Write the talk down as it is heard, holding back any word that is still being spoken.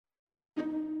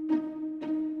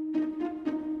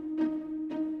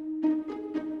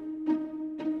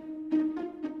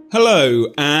Hello,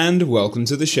 and welcome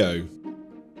to the show.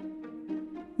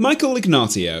 Michael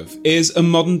Ignatieff is a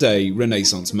modern-day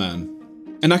Renaissance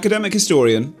man. An academic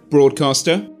historian,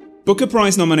 broadcaster, Booker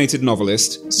Prize-nominated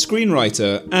novelist,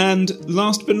 screenwriter, and,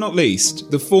 last but not least,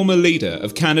 the former leader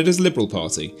of Canada's Liberal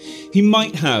Party. He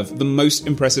might have the most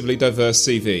impressively diverse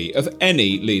CV of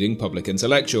any leading public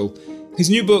intellectual. His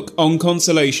new book, On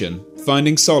Consolation,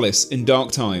 Finding Solace in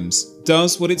Dark Times,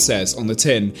 does what it says on the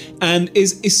tin, and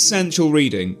is essential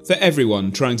reading for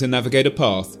everyone trying to navigate a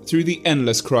path through the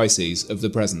endless crises of the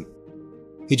present.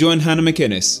 He joined Hannah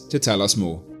McInnes to tell us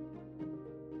more.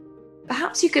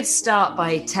 Perhaps you could start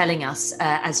by telling us,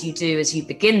 as you do as you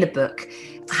begin the book,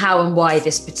 how and why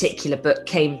this particular book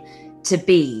came to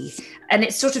be. And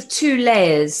it's sort of two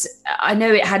layers. I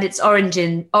know it had its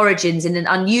origins in an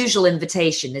unusual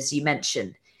invitation, as you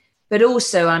mentioned. But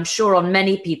also, I'm sure on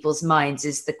many people's minds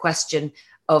is the question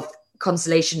of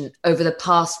consolation over the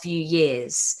past few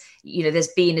years. You know, there's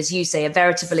been, as you say, a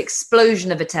veritable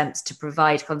explosion of attempts to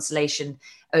provide consolation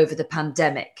over the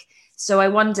pandemic. So I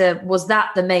wonder, was that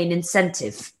the main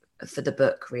incentive for the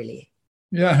book, really?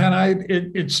 Yeah, and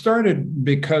it started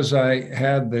because I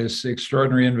had this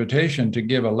extraordinary invitation to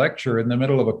give a lecture in the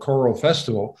middle of a choral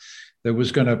festival that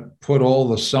was going to put all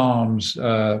the psalms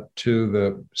to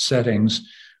the settings.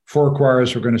 4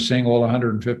 choirs were going to sing all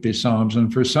 150 psalms.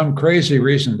 And for some crazy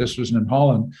reason, this was in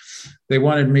Holland, they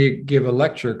wanted me to give a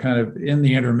lecture kind of in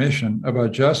the intermission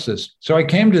about justice. So I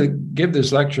came to give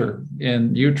this lecture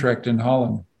in Utrecht in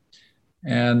Holland.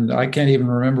 And I can't even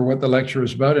remember what the lecture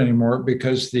was about anymore,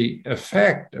 because the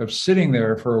effect of sitting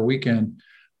there for a weekend,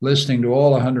 listening to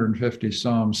all 150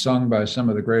 psalms sung by some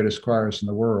of the greatest choirs in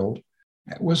the world,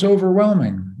 was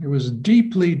overwhelming. It was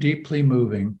deeply, deeply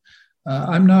moving.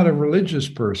 I'm not a religious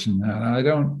person,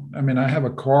 and I have a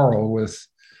quarrel with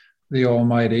the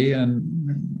Almighty, and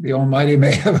the Almighty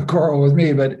may have a quarrel with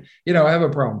me, but, I have a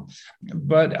problem.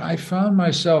 But I found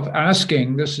myself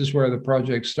asking, this is where the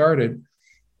project started,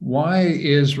 why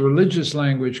is religious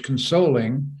language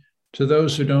consoling to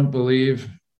those who don't believe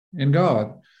in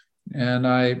God? And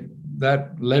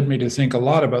that led me to think a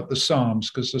lot about the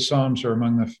Psalms, because the Psalms are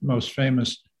among the most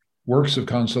famous works of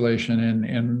consolation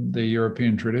in the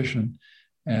European tradition.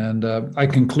 And I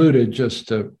concluded, just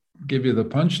to give you the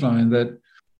punchline, that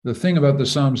the thing about the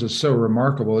Psalms that's so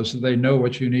remarkable is that they know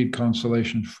what you need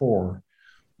consolation for.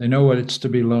 They know what it's to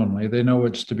be lonely. They know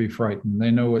it's to be frightened.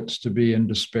 They know it's to be in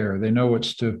despair. They know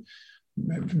it's to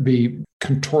be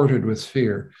contorted with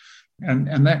fear.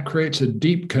 And that creates a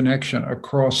deep connection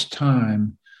across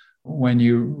time. When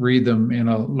you read them in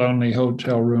a lonely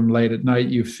hotel room late at night,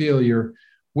 you feel you're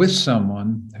with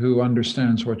someone who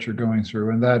understands what you're going through.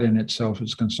 And that in itself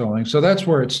is consoling. So that's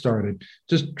where it started,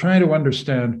 just trying to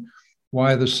understand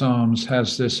why the Psalms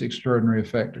has this extraordinary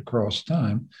effect across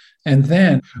time. And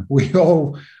then we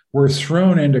all were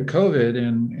thrown into COVID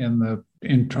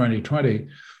in 2020.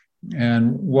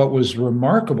 And what was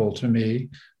remarkable to me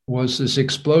was this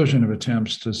explosion of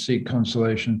attempts to seek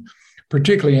consolation,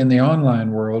 particularly in the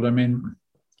online world. I mean,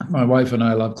 my wife and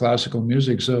I love classical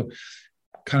music, so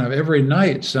kind of every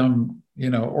night some,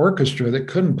 orchestra that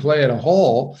couldn't play at a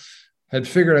hall had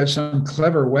figured out some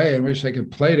clever way in which they could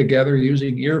play together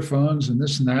using earphones and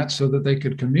this and that, so that they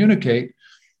could communicate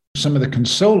some of the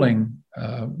consoling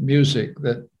music.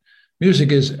 That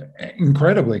music is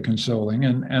incredibly consoling,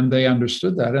 and they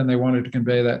understood that, and they wanted to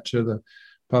convey that to the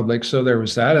public. So there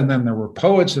was that, and then there were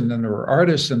poets, and then there were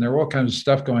artists, and there were all kinds of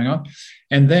stuff going on.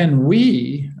 And then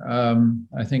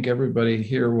I think everybody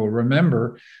here will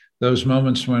remember those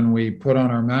moments when we put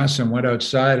on our masks and went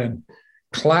outside and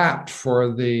clapped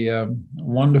for the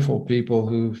wonderful people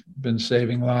who've been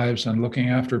saving lives and looking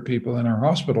after people in our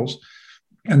hospitals.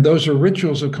 And those are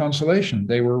rituals of consolation.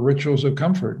 They were rituals of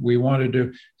comfort. We wanted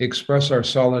to express our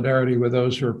solidarity with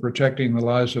those who are protecting the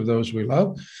lives of those we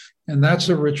love. And that's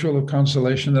a ritual of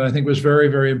consolation that I think was very,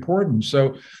 very important.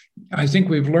 So I think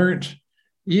we've learned,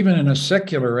 even in a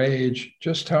secular age,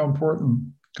 just how important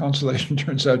consolation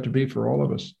turns out to be for all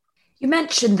of us. You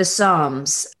mentioned the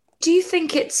Psalms. Do you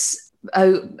think it's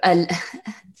a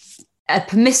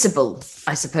permissible,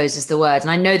 I suppose is the word, and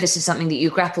I know this is something that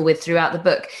you grapple with throughout the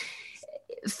book,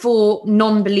 for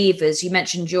non-believers? You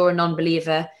mentioned you're a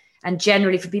non-believer, and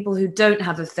generally for people who don't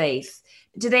have a faith,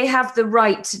 do they have the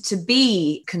right to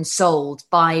be consoled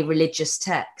by religious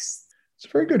texts? It's a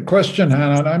very good question,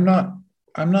 Hannah, and I'm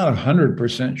not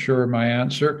 100% sure of my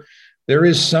answer. There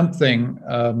is something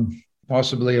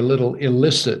possibly a little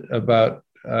illicit about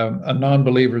a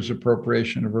non-believer's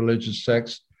appropriation of religious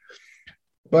text.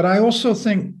 But I also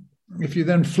think, if you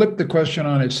then flip the question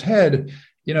on its head,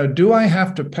 do I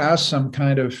have to pass some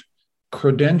kind of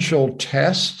credential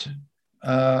test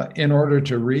in order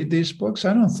to read these books?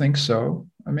 I don't think so.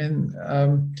 I mean,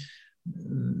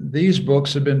 these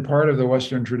books have been part of the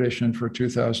Western tradition for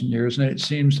 2,000 years, and it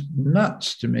seems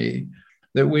nuts to me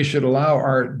that we should allow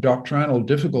our doctrinal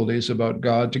difficulties about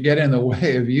God to get in the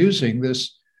way of using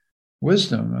this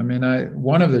wisdom. I mean,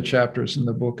 one of the chapters in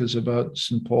the book is about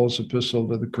St. Paul's epistle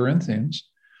to the Corinthians,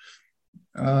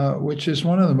 which is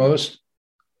one of the most,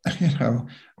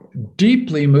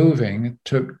 deeply moving,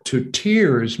 to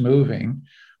tears moving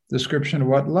description of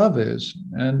what love is.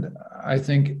 And I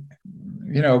think,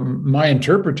 my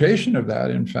interpretation of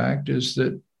that, in fact, is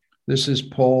that this is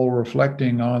Paul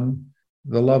reflecting on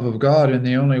the love of God in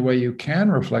the only way you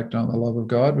can reflect on the love of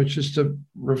God, which is to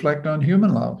reflect on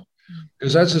human love,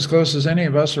 because that's as close as any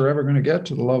of us are ever going to get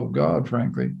to the love of God,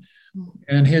 frankly.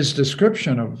 And his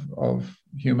description of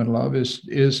human love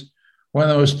is one of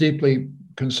the most deeply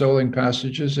consoling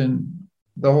passages in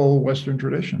the whole Western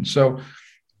tradition. So,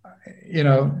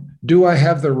 do I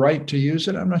have the right to use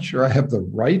it? I'm not sure I have the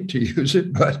right to use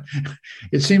it, but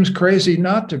it seems crazy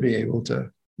not to be able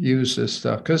to use this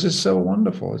stuff because it's so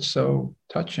wonderful. It's so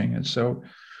touching. It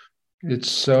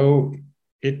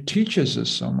teaches us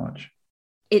so much.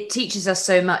 It teaches us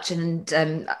so much.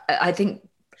 And I think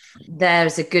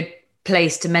there's a good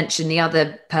place to mention the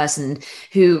other person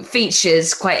who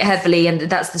features quite heavily, and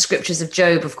that's the scriptures of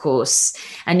Job, of course.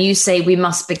 And you say we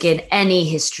must begin any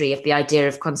history of the idea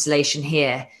of consolation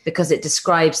here because it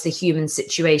describes the human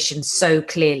situation so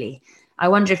clearly. I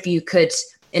wonder if you could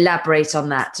elaborate on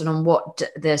that and on what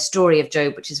the story of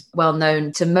Job, which is well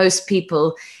known to most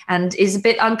people and is a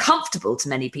bit uncomfortable to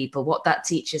many people, what that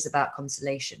teaches about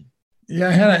consolation.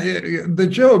 Yeah, Hannah, the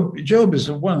Job is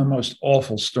one of the most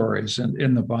awful stories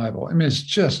in the Bible. I mean,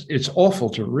 it's awful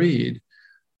to read.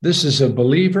 This is a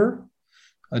believer,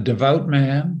 a devout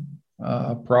man,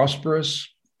 a prosperous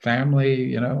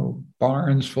family,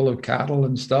 barns full of cattle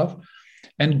and stuff.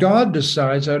 And God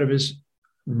decides out of his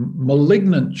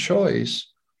malignant choice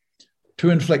to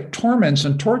inflict torments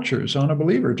and tortures on a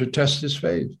believer to test his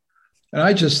faith. And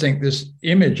I just think this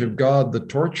image of God, the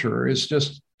torturer, is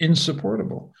just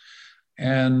insupportable.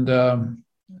 And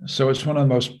so it's one of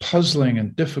the most puzzling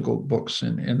and difficult books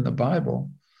in the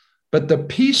Bible. But the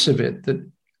piece of it that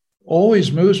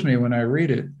always moves me when I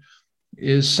read it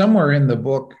is somewhere in the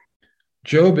book,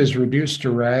 Job is reduced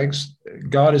to rags.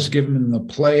 God has given him the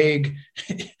plague.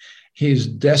 He's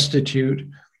destitute.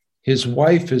 His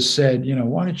wife has said,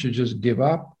 why don't you just give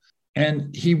up?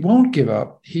 And he won't give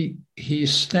up. He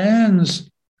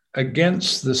stands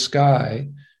against the sky,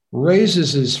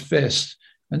 raises his fist,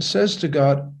 and says to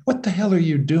God, what the hell are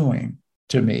you doing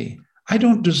to me? I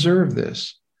don't deserve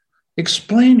this.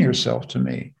 Explain yourself to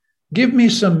me. Give me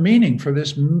some meaning for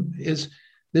this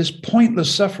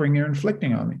pointless suffering you're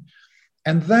inflicting on me.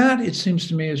 And that, it seems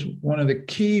to me, is one of the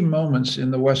key moments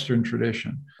in the Western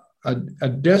tradition. A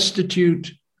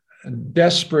destitute,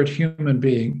 desperate human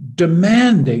being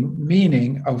demanding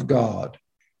meaning of God.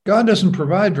 God doesn't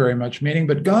provide very much meaning,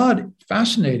 but God,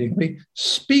 fascinatingly,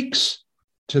 speaks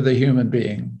to the human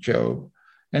being, Job,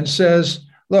 and says,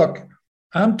 look,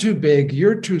 I'm too big,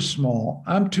 you're too small,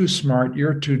 I'm too smart,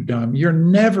 you're too dumb. You're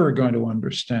never going to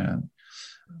understand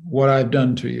what I've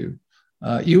done to you.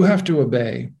 You have to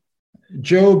obey.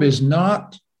 Job is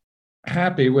not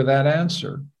happy with that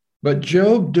answer, but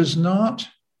Job does not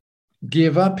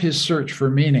give up his search for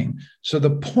meaning. So the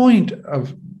point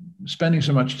of spending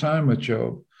so much time with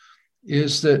Job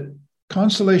is that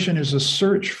consolation is a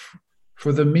search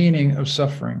for the meaning of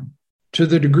suffering. To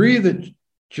the degree that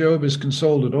Job is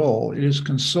consoled at all, it is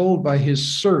consoled by his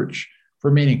search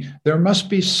for meaning. There must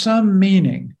be some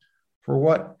meaning for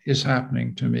what is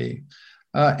happening to me.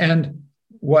 And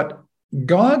what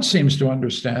God seems to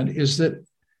understand is that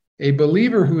a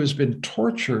believer who has been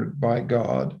tortured by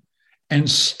God and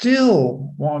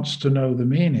still wants to know the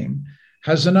meaning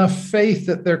has enough faith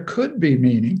that there could be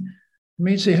meaning. It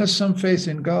means he has some faith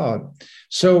in God.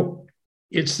 So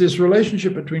it's this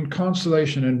relationship between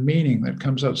consolation and meaning that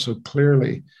comes out so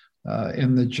clearly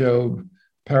in the Job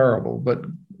parable. But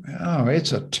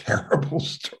it's a terrible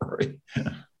story.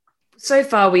 So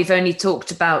far, we've only talked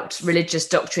about religious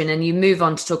doctrine, and you move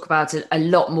on to talk about a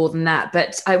lot more than that.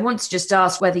 But I want to just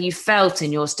ask whether you felt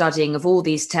in your studying of all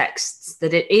these texts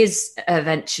that it is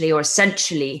eventually or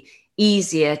essentially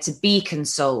easier to be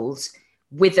consoled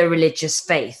with a religious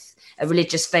faith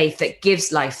that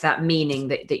gives life that meaning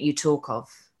that you talk of.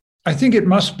 I think it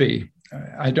must be.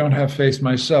 I don't have faith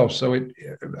myself, so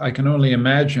I can only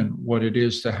imagine what it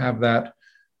is to have that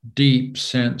deep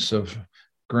sense of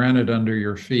granite under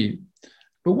your feet.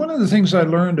 But one of the things I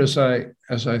learned as I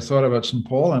thought about St.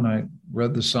 Paul and I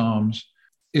read the Psalms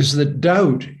is that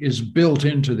doubt is built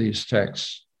into these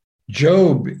texts.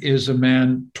 Job is a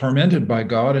man tormented by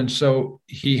God, and so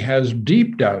he has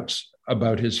deep doubts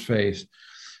about his faith.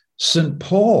 St.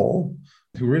 Paul,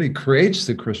 who really creates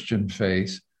the Christian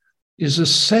faith, is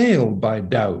assailed by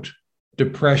doubt,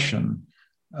 depression.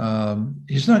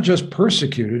 He's not just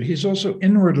persecuted, he's also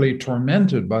inwardly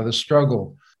tormented by the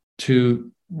struggle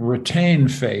to retain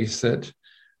faith that,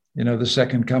 the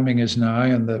second coming is nigh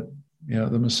and that,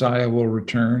 the Messiah will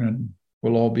return and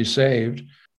we'll all be saved.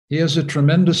 He has a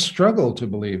tremendous struggle to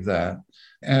believe that.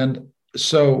 And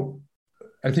so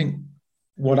I think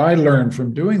what I learned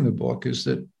from doing the book is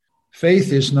that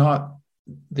faith is not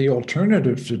the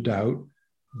alternative to doubt.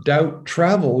 Doubt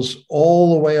travels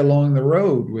all the way along the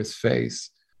road with faith.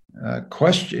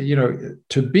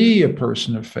 To be a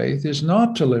person of faith is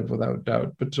not to live without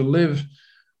doubt, but to live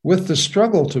with the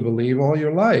struggle to believe all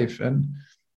your life.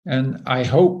 And I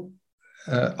hope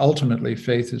ultimately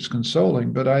faith is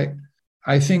consoling, but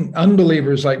I think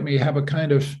unbelievers like me have a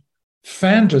kind of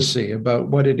fantasy about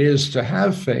what it is to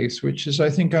have faith, which is, I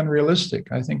think,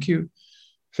 unrealistic. I think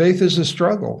faith is a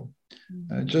struggle,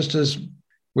 just as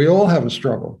we all have a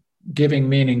struggle giving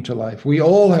meaning to life. We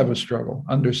all have a struggle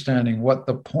understanding what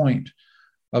the point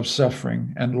of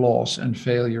suffering and loss and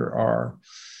failure are.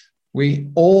 We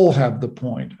all have the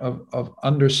point of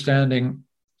understanding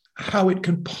how it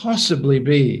can possibly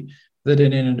be that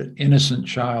an innocent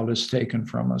child is taken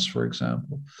from us, for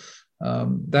example.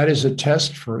 That is a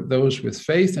test for those with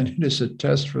faith, and it is a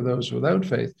test for those without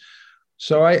faith.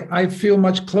 So I feel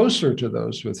much closer to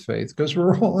those with faith because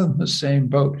we're all in the same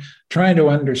boat, trying to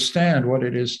understand what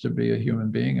it is to be a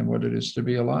human being and what it is to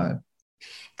be alive.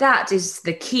 That is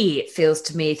the key, it feels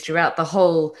to me, throughout the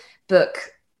whole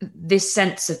book, this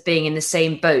sense of being in the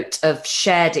same boat, of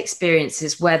shared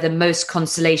experiences where the most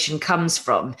consolation comes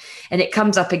from. And it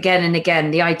comes up again and again,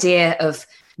 the idea of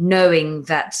knowing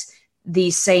that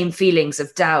these same feelings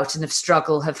of doubt and of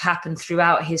struggle have happened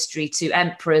throughout history to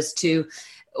emperors, to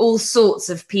all sorts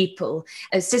of people.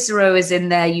 As Cicero is in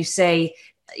there, you say,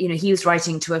 he was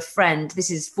writing to a friend. This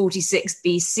is 46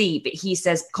 BC, but he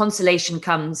says, consolation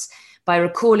comes by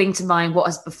recalling to mind what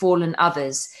has befallen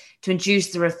others, to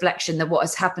induce the reflection that what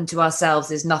has happened to ourselves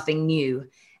is nothing new.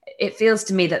 It feels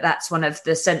to me that that's one of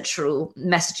the central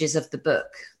messages of the book.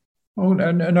 Oh,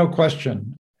 no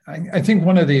question. I think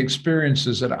one of the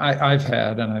experiences that I've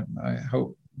had, and I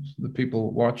hope the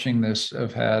people watching this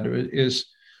have had, is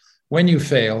when you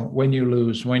fail, when you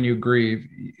lose, when you grieve,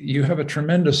 you have a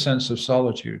tremendous sense of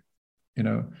solitude.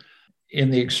 In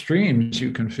the extremes,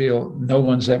 you can feel no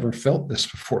one's ever felt this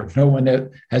before. No one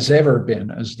has ever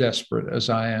been as desperate as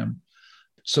I am.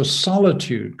 So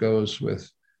solitude goes with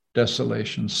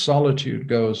desolation. Solitude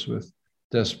goes with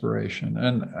desperation.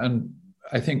 And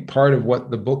I think part of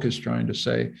what the book is trying to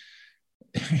say,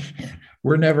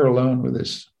 we're never alone with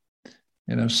this.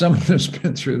 Someone has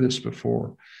been through this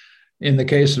before. In the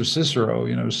case of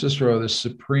Cicero, Cicero is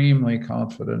supremely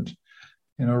confident,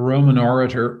 Roman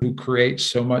orator who creates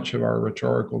so much of our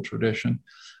rhetorical tradition,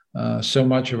 so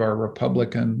much of our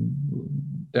Republican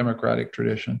democratic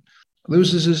tradition,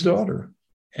 loses his daughter.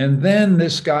 And then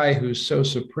this guy who's so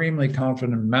supremely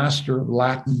confident, master of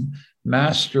Latin,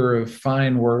 master of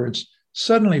fine words,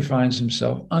 suddenly finds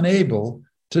himself unable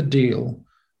to deal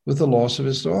with the loss of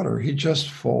his daughter. He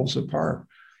just falls apart.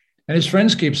 And his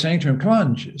friends keep saying to him, come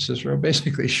on, Cicero,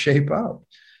 basically shape up.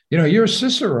 You're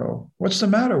Cicero. What's the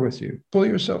matter with you? Pull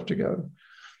yourself together.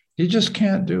 He just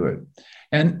can't do it.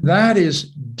 And that is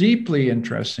deeply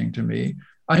interesting to me.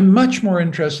 I'm much more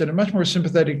interested and much more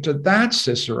sympathetic to that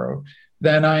Cicero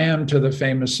than I am to the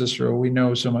famous Cicero we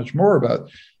know so much more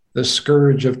about, the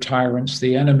scourge of tyrants,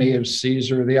 the enemy of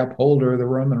Caesar, the upholder of the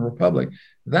Roman Republic.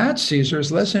 That Caesar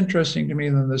is less interesting to me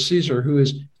than the Caesar who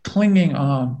is clinging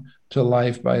on to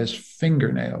life by his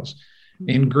fingernails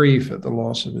in grief at the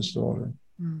loss of his daughter.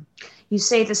 You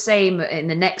say the same in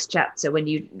the next chapter when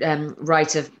you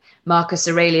write of Marcus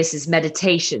Aurelius's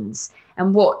Meditations,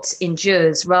 and what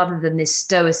endures rather than this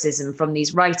stoicism from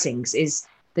these writings is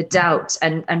the doubt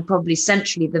and probably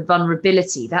centrally the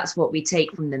vulnerability. That's what we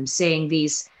take from them, seeing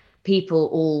these people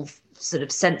all sort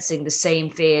of sensing the same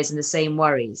fears and the same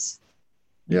worries.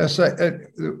 Yes, the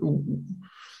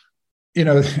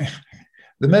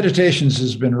Meditations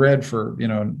has been read for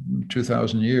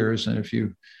 2,000 years, and if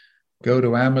you go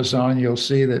to Amazon, you'll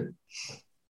see that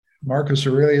Marcus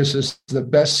Aurelius is the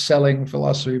best-selling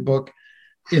philosophy book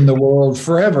in the world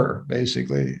forever,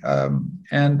 basically.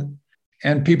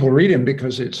 And people read him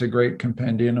because it's a great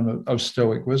compendium of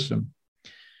Stoic wisdom.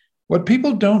 What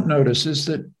people don't notice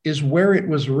is where it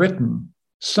was written.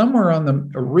 Somewhere on the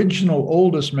original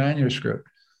oldest manuscript,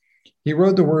 He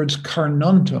wrote the words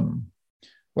Carnuntum.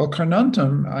 Well,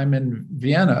 Carnuntum, I'm in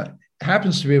Vienna,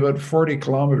 happens to be about 40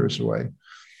 kilometers away.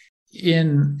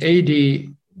 In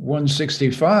AD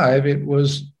 165, it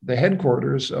was the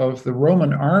headquarters of the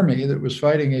Roman army that was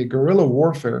fighting a guerrilla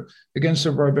warfare against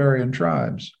the barbarian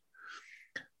tribes.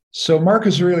 So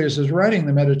Marcus Aurelius is writing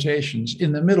the Meditations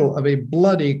in the middle of a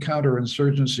bloody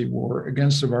counterinsurgency war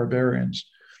against the barbarians.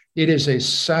 It is a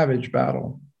savage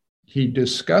battle. He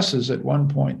discusses at one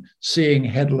point seeing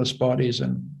headless bodies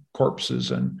and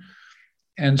corpses.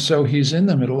 And so he's in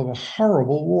the middle of a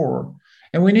horrible war.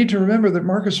 And we need to remember that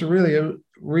Marcus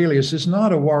Aurelius is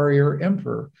not a warrior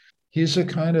emperor. He's a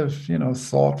kind of,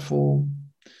 thoughtful,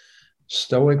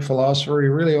 Stoic philosopher. He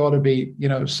really ought to be,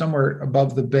 somewhere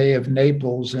above the Bay of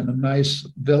Naples in a nice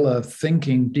villa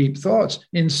thinking deep thoughts.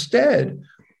 Instead,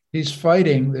 he's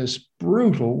fighting this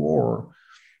brutal war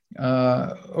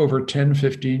over 10,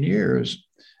 15 years.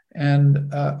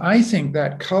 And I think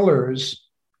that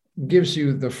gives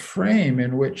you the frame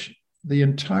in which the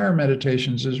entire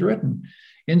Meditations is written.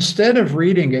 Instead of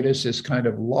reading it as this kind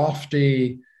of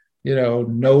lofty,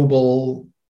 noble,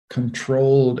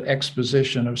 controlled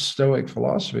exposition of Stoic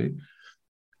philosophy,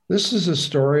 this is a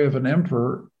story of an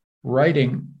emperor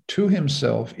writing to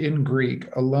himself in Greek,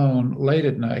 alone, late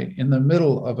at night, in the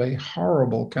middle of a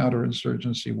horrible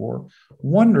counterinsurgency war,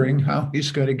 wondering how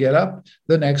he's going to get up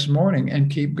the next morning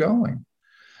and keep going.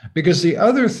 Because the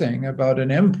other thing about an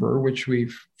emperor, which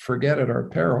we forget at our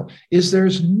peril, is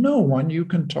there's no one you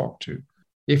can talk to.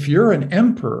 If you're an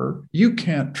emperor, you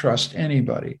can't trust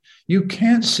anybody. You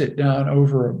can't sit down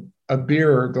over a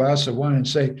beer or a glass of wine and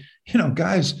say,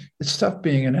 guys, it's tough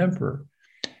being an emperor.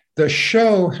 The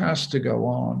show has to go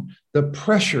on. The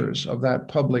pressures of that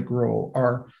public role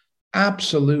are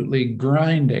absolutely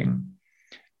grinding.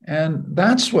 And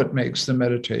that's what makes the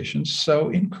Meditations so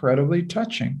incredibly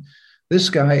touching. This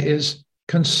guy is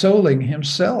consoling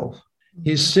himself.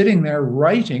 He's sitting there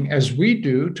writing, as we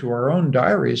do to our own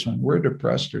diaries when we're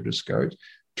depressed or discouraged,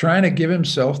 trying to give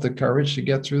himself the courage to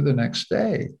get through the next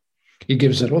day. He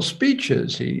gives little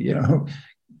speeches. He,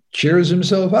 cheers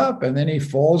himself up, and then he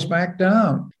falls back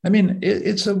down. I mean,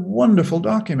 it's a wonderful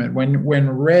document when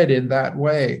read in that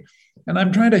way. And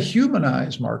I'm trying to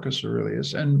humanize Marcus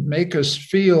Aurelius and make us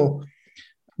feel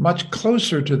much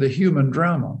closer to the human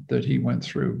drama that he went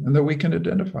through and that we can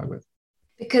identify with.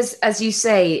 Because, as you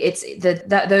say, it's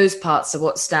that those parts are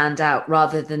what stand out,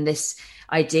 rather than this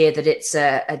idea that it's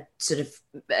a sort of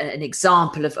an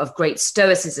example of great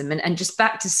stoicism. And just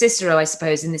back to Cicero, I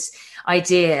suppose, in this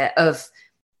idea of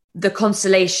the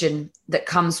consolation that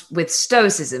comes with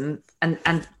stoicism,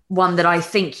 and one that I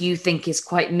think you think is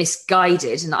quite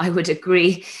misguided, and I would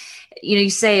agree. You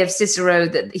say of Cicero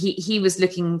that he was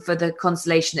looking for the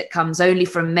consolation that comes only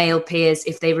from male peers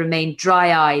if they remain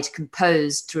dry-eyed,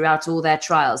 composed throughout all their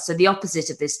trials. So the opposite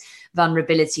of this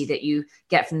vulnerability that you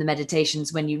get from the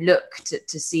Meditations when you look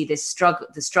to see this struggle,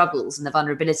 the struggles and the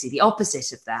vulnerability, the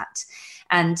opposite of that.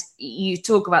 And you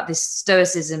talk about this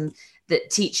stoicism that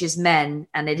teaches men,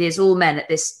 and it is all men at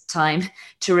this time,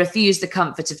 to refuse the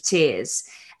comfort of tears.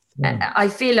 I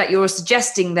feel like you're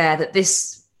suggesting there that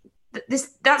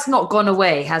that's not gone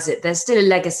away, has it? There's still a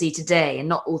legacy today, and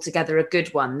not altogether a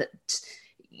good one.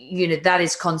 That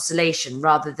is consolation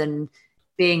rather than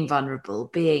being vulnerable,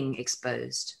 being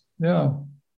exposed. Yeah,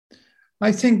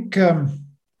 I think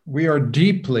we are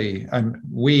deeply,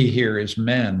 we here as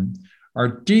men, are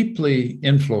deeply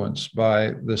influenced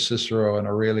by the Cicero and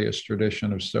Aurelius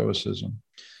tradition of Stoicism.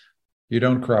 You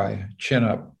don't cry, chin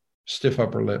up, stiff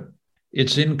upper lip.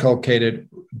 It's inculcated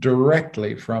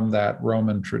directly from that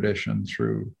Roman tradition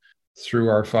through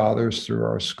our fathers, through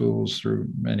our schools, through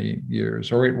many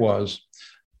years, or it was.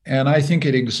 And I think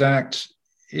it exacts,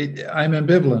 I'm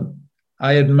ambivalent.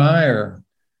 I admire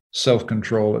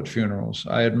self-control at funerals.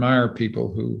 I admire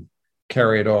people who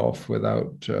carry it off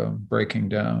without breaking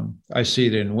down. I see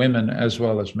it in women as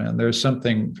well as men. There's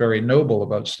something very noble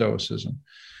about Stoicism.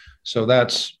 So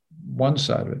that's one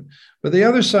side of it. But the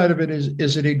other side of it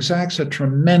is it exacts a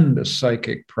tremendous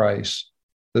psychic price,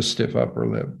 the stiff upper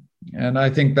lip. And I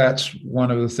think that's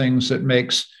one of the things that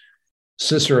makes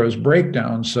Cicero's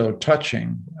breakdown so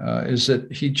touching, is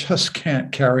that he just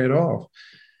can't carry it off.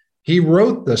 He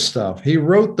wrote the stuff. He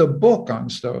wrote the book on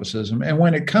Stoicism. And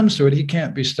when it comes to it, he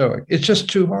can't be Stoic. It's just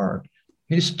too hard.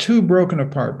 He's too broken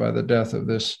apart by the death of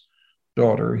this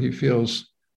daughter. He feels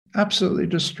absolutely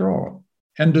distraught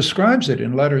and describes it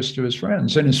in letters to his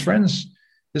friends. And his friends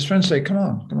say, come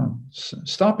on,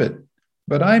 stop it.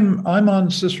 But I'm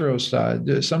on Cicero's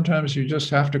side. Sometimes you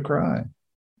just have to cry.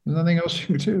 There's nothing else you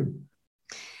can do.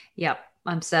 Yeah.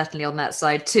 I'm certainly on that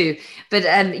side too. But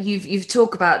you've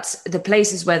talked about the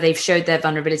places where they've showed their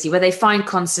vulnerability, where they find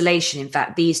consolation. In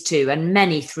fact, these two and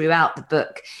many throughout the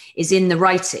book is in the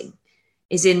writing,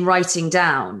 is in writing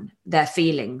down their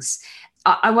feelings.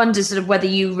 I wonder sort of whether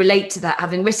you relate to that,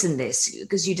 having written this,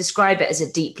 because you describe it as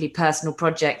a deeply personal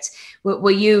project. Were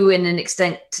you, to an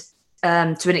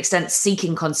extent,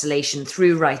 seeking consolation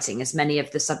through writing, as many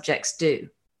of the subjects do?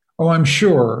 Oh, I'm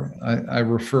sure.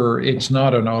 It's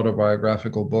not an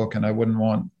autobiographical book, and I wouldn't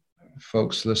want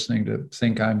folks listening to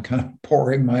think I'm kind of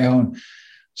pouring my own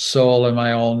soul and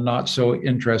my own not so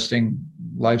interesting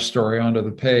life story onto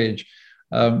the page.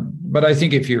 But I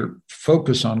think if you're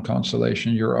focused on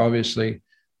consolation, you're obviously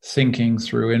thinking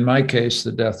through, in my case,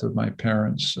 the death of my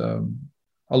parents a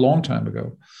long time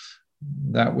ago.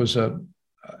 That was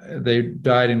they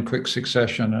died in quick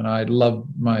succession, and I loved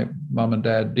my mom and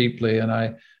dad deeply, and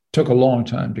I took a long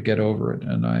time to get over it.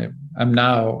 And I'm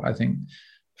now, I think,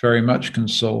 very much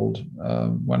consoled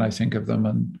when I think of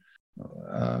them,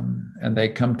 and they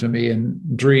come to me in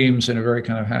dreams in a very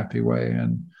kind of happy way.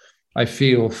 And I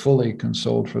feel fully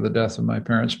consoled for the death of my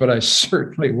parents, but I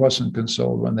certainly wasn't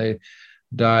consoled when they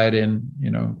died in,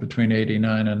 between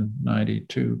 89 and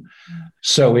 92.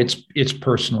 So it's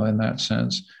personal in that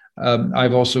sense.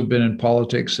 I've also been in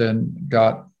politics and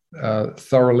got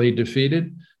thoroughly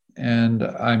defeated, and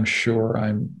I'm sure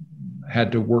I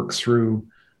had to work through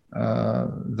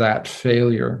that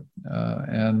failure.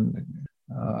 And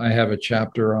I have a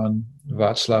chapter on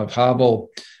Václav Havel,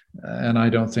 and I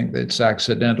don't think that it's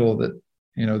accidental that,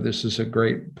 this is a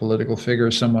great political figure,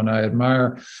 someone I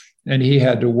admire. And he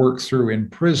had to work through in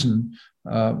prison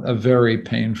a very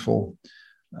painful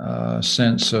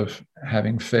sense of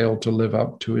having failed to live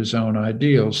up to his own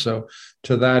ideals. So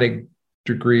to that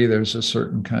degree, there's a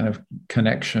certain kind of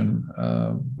connection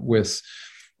with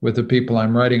the people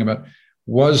I'm writing about.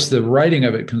 Was the writing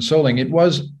of it consoling?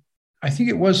 I think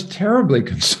it was terribly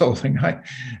consoling.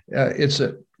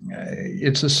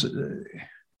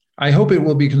 I hope it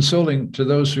will be consoling to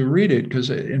those who read it, because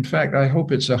in fact, I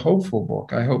hope it's a hopeful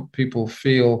book. I hope people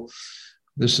feel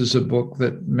this is a book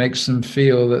that makes them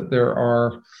feel that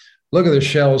look at the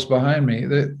shelves behind me,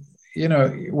 that,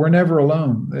 we're never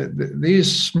alone.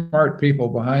 These smart people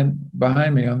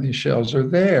behind me on these shelves are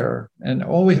there. And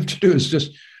all we have to do is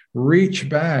just reach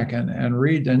back and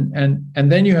read. And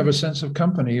then you have a sense of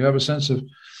company. You have a sense of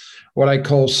what I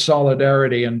call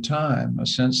solidarity in time, a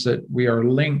sense that we are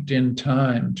linked in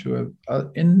time to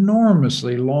an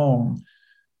enormously long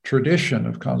tradition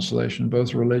of consolation,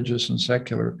 both religious and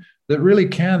secular, that really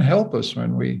can help us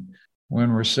when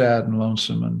we're sad and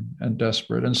lonesome and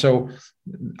desperate. And so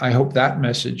I hope that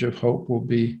message of hope will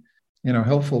be,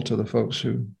 helpful to the folks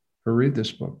who read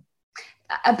this book.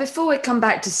 Before we come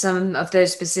back to some of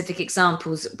those specific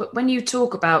examples, but when you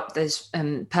talk about those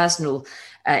personal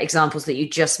examples that you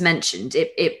just mentioned,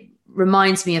 it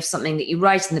reminds me of something that you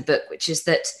write in the book, which is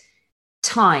that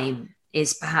time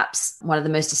is perhaps one of the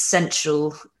most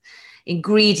essential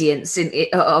ingredients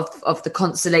of the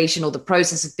consolation or the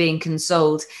process of being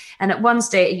consoled. And at one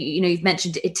stage, you've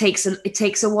mentioned it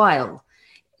takes a while.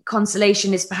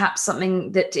 Consolation is perhaps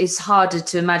something that is harder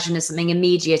to imagine as something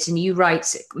immediate, and you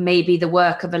write maybe the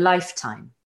work of a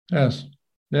lifetime. Yes.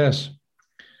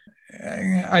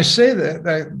 I say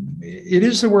that it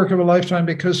is the work of a lifetime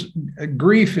because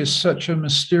grief is such a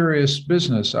mysterious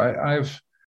business. I've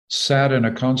sat in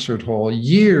a concert hall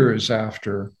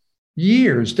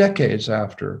decades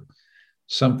after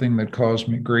something that caused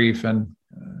me grief, and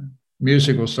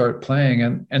music will start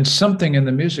playing, and something in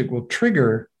the music will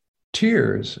trigger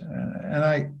tears,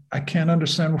 and I can't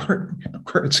understand where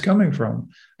it's coming from.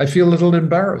 I feel a little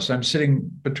embarrassed. I'm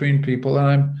sitting between people, and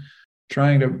I'm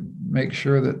trying to make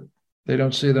sure that they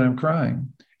don't see that I'm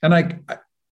crying, and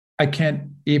I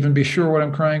can't even be sure what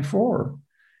I'm crying for.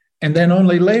 And then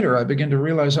only later I begin to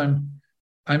realize I'm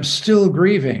still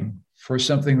grieving for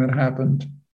something that happened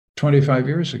 25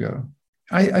 years ago.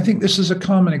 I think this is a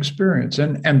common experience,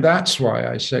 and that's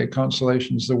why I say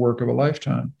consolation is the work of a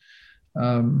lifetime.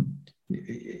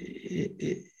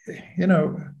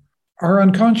 Our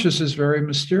unconscious is very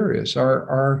mysterious.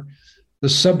 The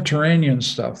subterranean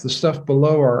stuff, the stuff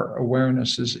below our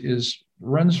awareness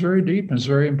runs very deep and is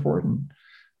very important.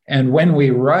 And when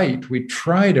we write, we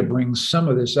try to bring some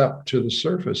of this up to the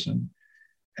surface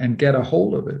and get a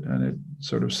hold of it, and it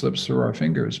sort of slips through our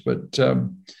fingers. But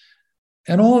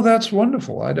and all of that's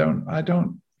wonderful.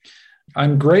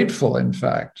 I'm grateful, in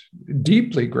fact,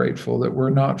 deeply grateful that we're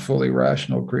not fully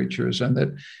rational creatures and that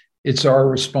it's our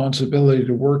responsibility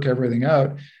to work everything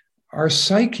out. Our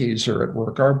psyches are at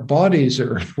work. Our bodies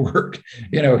are at work,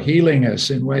 healing us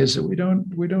in ways that we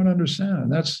don't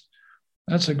understand. And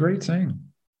That's a great thing.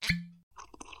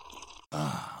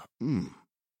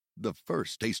 The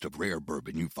first taste of rare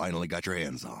bourbon you finally got your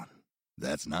hands on.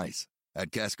 That's nice.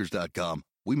 At Caskers.com,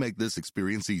 we make this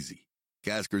experience easy.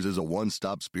 Caskers is a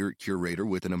one-stop spirit curator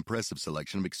with an impressive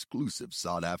selection of exclusive,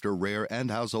 sought-after, rare,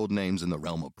 and household names in the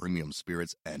realm of premium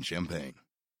spirits and champagne.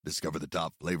 Discover the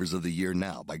top flavors of the year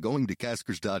now by going to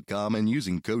Caskers.com and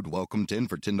using code WELCOME10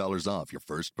 for $10 off your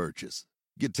first purchase.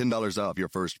 Get $10 off your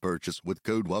first purchase with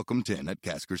code WELCOME10 at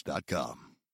Caskers.com.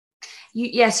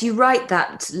 You write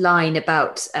that line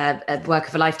about a work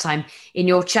of a lifetime in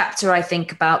your chapter, I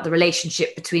think, about the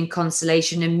relationship between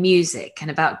consolation and music and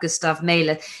about Gustav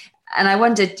Mahler. And I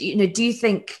wondered, do you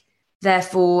think,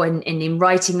 therefore, in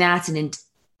writing that and in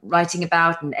writing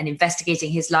about and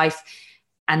investigating his life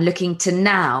and looking to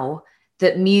now,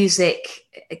 that music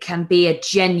can be a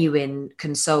genuine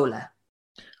consoler?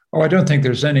 Oh, I don't think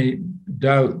there's any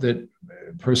doubt that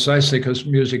precisely because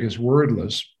music is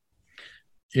wordless,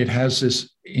 it has this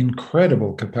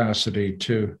incredible capacity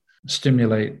to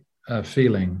stimulate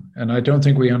feeling. And I don't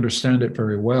think we understand it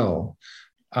very well.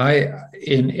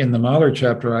 In the Mahler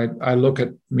chapter, I look at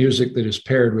music that is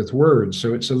paired with words.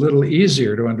 So it's a little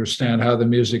easier to understand how the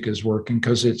music is working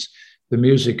because the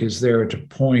music is there to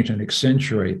point and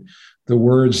accentuate the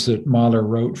words that Mahler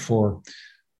wrote for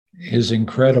his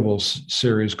incredible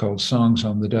series called Songs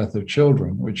on the Death of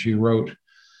Children, which he wrote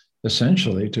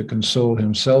essentially to console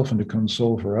himself and to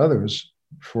console for others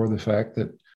for the fact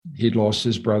that he'd lost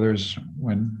his brothers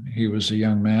when he was a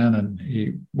young man and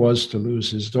he was to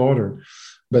lose his daughter.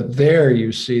 But there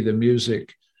you see the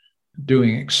music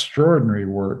doing extraordinary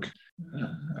work.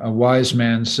 A wise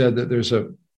man said that there's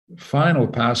a final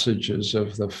passages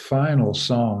of the final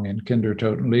song in Kinder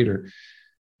Toten Lieder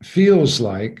feels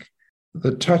like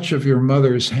the touch of your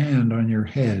mother's hand on your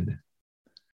head,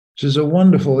 which is a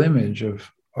wonderful image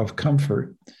of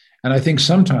comfort. And I think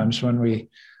sometimes when we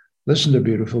listen to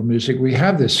beautiful music, we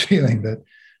have this feeling that,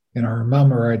 our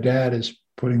mom or our dad is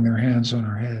putting their hands on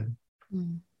our head.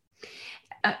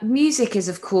 Music is,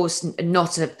 of course,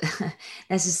 not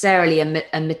necessarily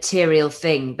a material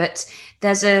thing, but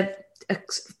there's a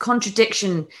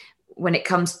contradiction when it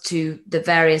comes to the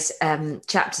various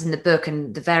chapters in the book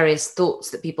and the various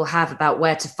thoughts that people have about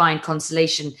where to find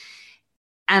consolation.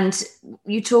 And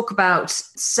you talk about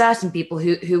certain people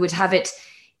who would have it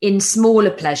in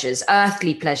smaller pleasures,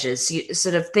 earthly pleasures,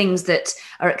 sort of things that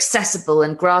are accessible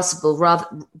and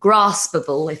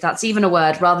graspable, if that's even a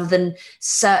word, rather than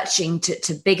searching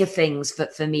to bigger things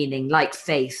for meaning, like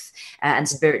faith and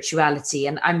spirituality.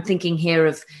 And I'm thinking here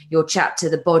of your chapter,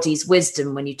 The Body's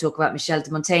Wisdom, when you talk about Michel de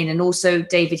Montaigne and also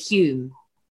David Hume.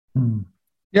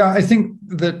 Yeah, I think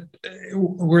that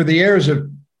we're the heirs of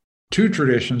two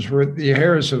traditions. We're the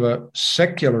heirs of a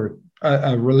secular,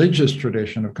 a religious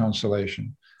tradition of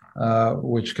consolation,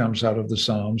 which comes out of the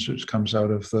Psalms, which comes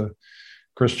out of the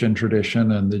Christian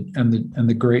tradition and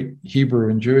the great Hebrew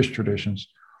and Jewish traditions.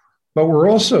 But we're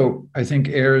also, I think,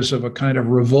 heirs of a kind of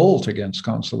revolt against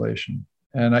consolation.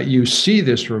 And you see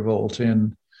this revolt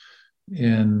in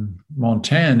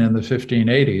Montaigne in the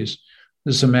 1580s.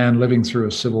 This is a man living through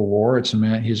a civil war.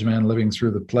 He's a man living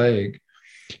through the plague.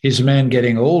 He's a man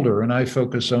getting older, and I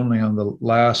focus only on the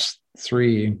last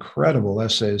three incredible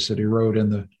essays that he wrote in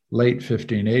the late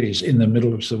 1580s, in the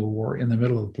middle of civil war, in the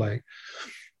middle of the plague.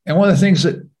 And one of the things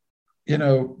that,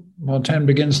 Montaigne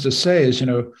begins to say is,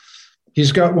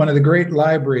 he's got one of the great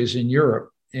libraries in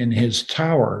Europe in his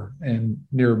tower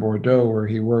near Bordeaux where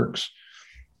he works.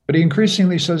 But he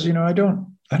increasingly says, I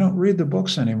don't read the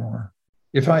books anymore.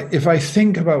 If I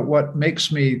think about what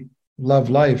makes me love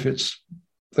life, it's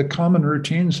the common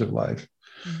routines of life.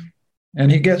 Mm-hmm.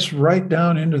 And he gets right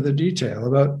down into the detail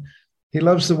about, he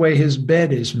loves the way his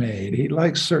bed is made. He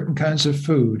likes certain kinds of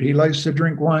food. He likes to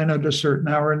drink wine at a certain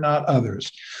hour, not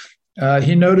others.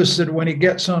 He noticed that when he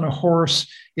gets on a horse,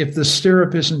 if the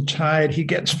stirrup isn't tied, he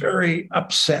gets very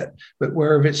upset. But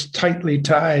where it's tightly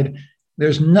tied,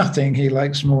 there's nothing he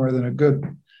likes more than a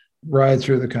good ride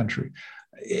through the country.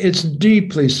 It's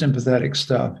deeply sympathetic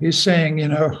stuff. He's saying,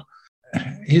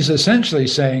 he's essentially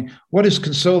saying, what is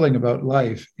consoling about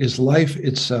life is life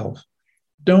itself.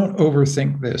 Don't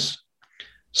overthink this.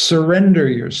 Surrender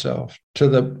yourself to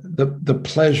the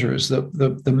pleasures,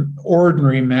 the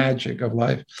ordinary magic of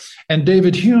life. And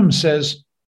David Hume says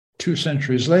 2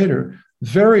 centuries later,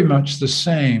 very much the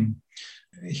same.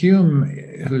 Hume,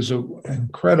 who's an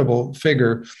incredible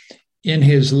figure, in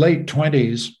his late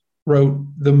 20s, wrote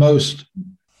the most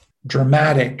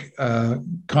dramatic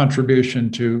contribution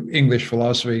to English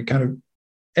philosophy kind of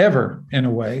ever, in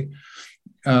a way,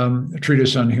 a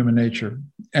treatise on human nature.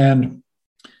 And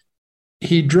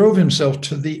he drove himself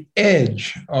to the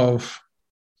edge of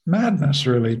madness,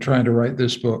 really, trying to write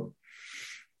this book.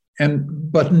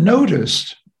 But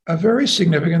noticed a very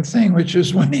significant thing, which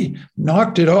is when he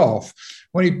knocked it off,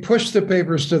 when he pushed the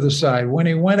papers to the side, when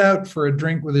he went out for a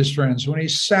drink with his friends, when he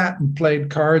sat and played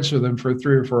cards with them for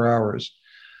 3 or 4 hours,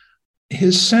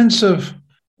 his sense of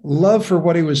love for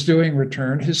what he was doing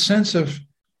returned. His sense of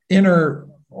inner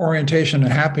orientation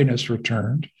and happiness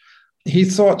returned. He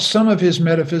thought some of his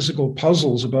metaphysical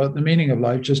puzzles about the meaning of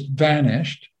life just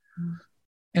vanished.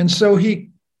 And so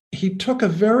he took a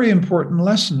very important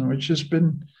lesson, which has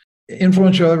been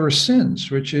influential ever since,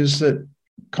 which is that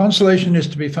consolation is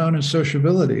to be found in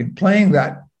sociability, playing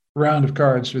that round of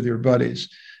cards with your buddies,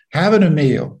 having a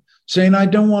meal, saying, I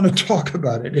don't want to talk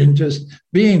about it, and just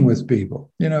being with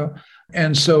people,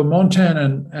 And so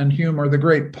Montaigne and Hume are the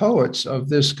great poets of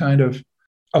this kind of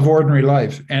ordinary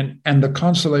life and the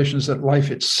consolations that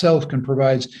life itself can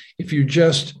provide if you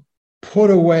just put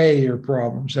away your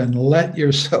problems and let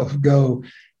yourself go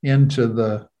into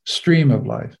the stream of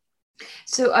life.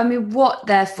 So, I mean, what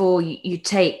therefore you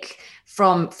take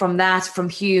from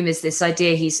Hume is this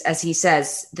idea, as he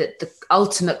says, that the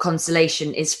ultimate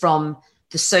consolation is from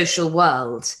the social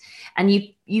world. And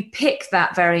you pick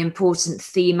that very important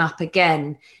theme up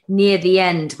again near the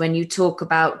end when you talk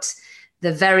about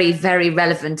the very, very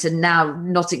relevant and now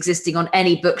not existing on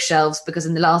any bookshelves because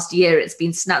in the last year it's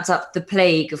been snapped up, the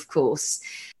plague, of course.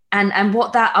 And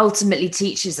what that ultimately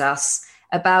teaches us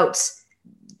about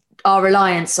our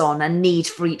reliance on and need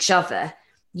for each other.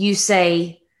 You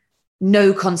say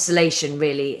no consolation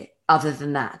really other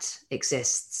than that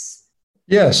exists.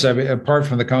 Yes, I mean, apart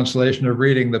from the consolation of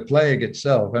reading the plague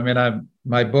itself. I mean,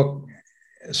 my book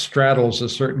straddles a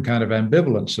certain kind of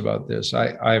ambivalence about this.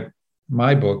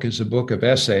 My book is a book of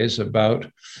essays about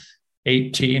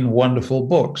 18 wonderful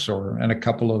books and a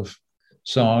couple of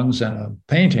songs and a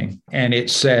painting. And it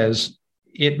says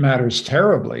it matters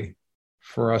terribly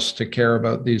for us to care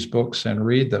about these books and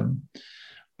read them.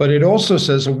 But it also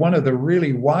says that one of the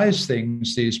really wise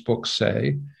things these books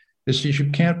say is that you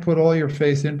can't put all your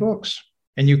faith in books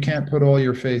and you can't put all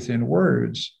your faith in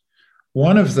words.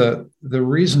 One of the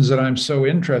reasons that I'm so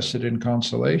interested in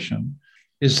consolation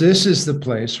is this is the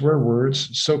place where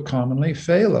words so commonly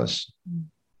fail us.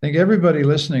 I think everybody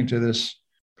listening to this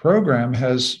program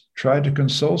has tried to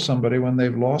console somebody when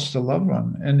they've lost a loved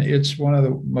one. And it's one of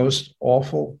the most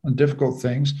awful and difficult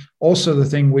things. Also, the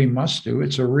thing we must do.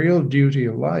 It's a real duty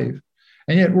of life.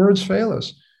 And yet words fail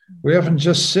us. We often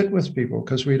just sit with people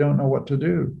because we don't know what to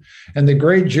do. And the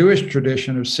great Jewish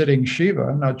tradition of sitting Shiva,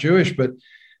 I'm not Jewish, but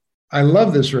I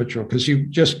love this ritual because you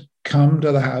just come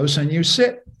to the house and you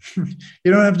sit.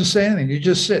 You don't have to say anything. You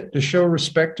just sit to show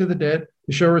respect to the dead,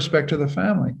 to show respect to the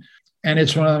family. And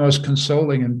it's one of the most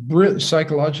consoling and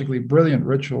psychologically brilliant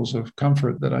rituals of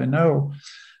comfort that I know.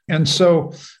 And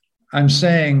so I'm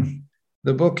saying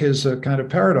the book is a kind of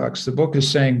paradox. The book is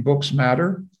saying books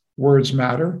matter, words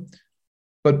matter,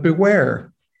 but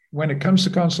beware, when it comes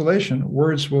to consolation,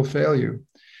 words will fail you.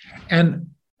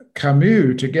 And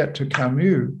Camus, to get to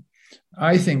Camus,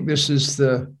 I think this is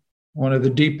one of the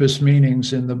deepest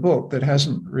meanings in the book that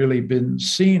hasn't really been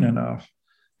seen enough.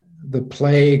 The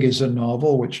Plague is a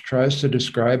novel which tries to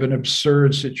describe an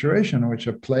absurd situation in which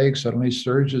a plague suddenly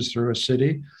surges through a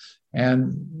city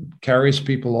and carries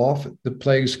people off. The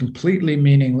plague is completely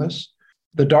meaningless.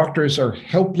 The doctors are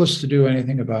helpless to do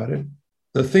anything about it.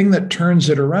 The thing that turns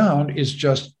it around is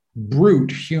just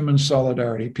brute human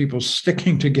solidarity, people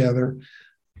sticking together,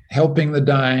 helping the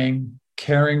dying,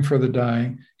 caring for the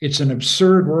dying. It's an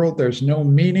absurd world. There's no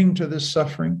meaning to this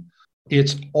suffering.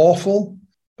 It's awful.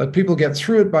 But people get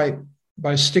through it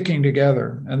by sticking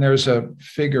together. And there's a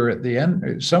figure at the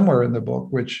end, somewhere in the book,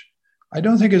 which I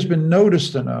don't think has been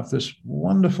noticed enough, this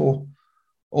wonderful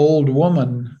old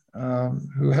woman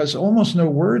who has almost no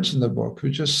words in the book, who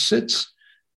just sits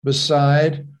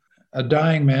beside a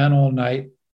dying man all night,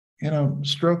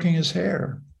 stroking his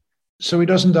hair so he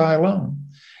doesn't die alone.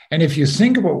 And if you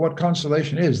think about what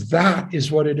consolation is, that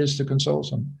is what it is to console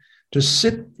someone, to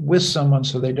sit with someone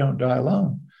so they don't die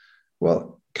alone.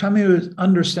 Well, Camus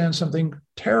understands something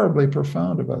terribly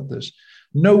profound about this.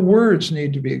 No words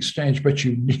need to be exchanged, but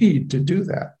you need to do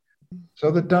that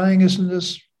so that dying isn't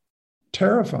as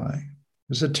terrifying.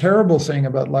 Because the terrible thing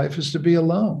about life is to be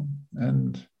alone.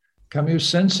 And Camus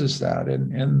senses that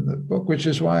in the book, which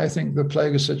is why I think The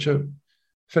Plague is such a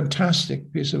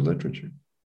fantastic piece of literature.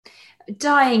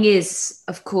 Dying is,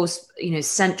 of course,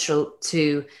 central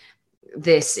to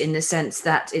this in the sense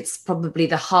that it's probably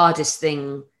the hardest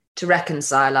thing to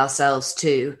reconcile ourselves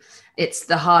to. It's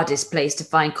the hardest place to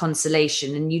find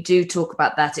consolation. And you do talk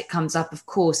about that. It comes up, of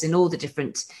course, in all the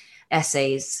different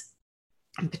essays,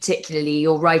 and particularly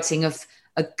your writing of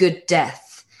a good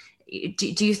death.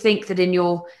 Do you think that in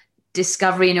your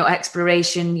discovery and your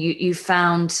exploration, you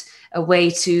found a way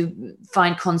to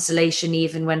find consolation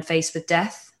even when faced with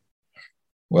death?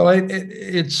 Well,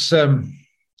 it's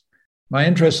my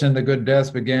interest in the good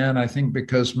death began, I think,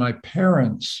 because my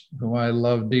parents, who I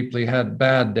love deeply, had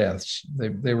bad deaths.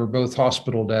 They were both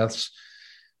hospital deaths.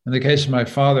 In the case of my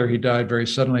father, he died very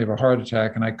suddenly of a heart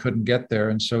attack, and I couldn't get there,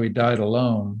 and so he died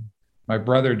alone. My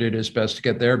brother did his best to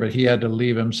get there, but he had to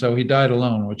leave him, so he died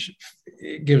alone, which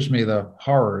gives me the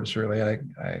horrors, really.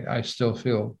 I still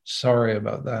feel sorry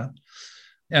about that.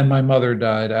 And my mother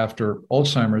died after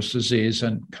Alzheimer's disease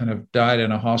and kind of died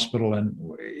in a hospital, and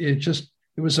it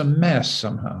was a mess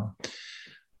somehow.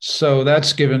 So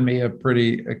that's given me a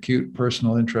pretty acute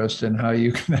personal interest in how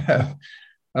you can have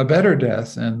a better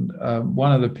death. And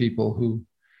one of the people who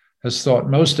has thought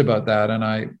most about that, and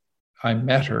I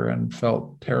met her and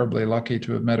felt terribly lucky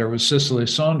to have met her, was Cicely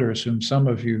Saunders, whom some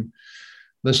of you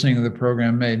listening to the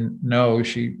program may know.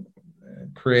 She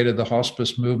created the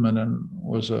hospice movement and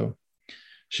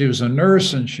she was a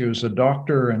nurse and she was a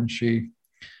doctor, and she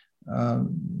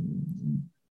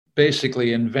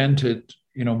basically invented,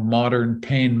 modern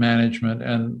pain management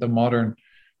and the modern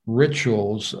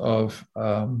rituals of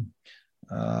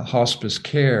hospice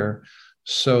care,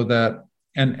 so that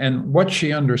and what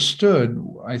she understood,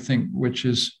 I think, which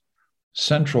is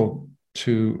central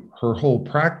to her whole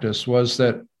practice, was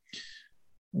that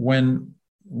when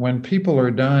people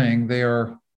are dying, they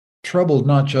are troubled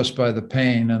not just by the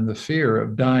pain and the fear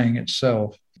of dying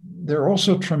itself. They're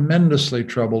also tremendously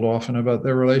troubled often about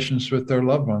their relations with their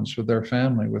loved ones, with their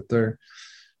family, with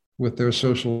their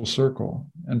social circle.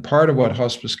 And part of what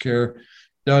hospice care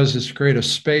does is create a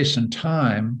space and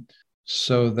time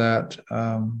so that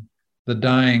the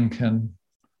dying can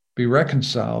be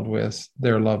reconciled with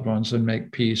their loved ones and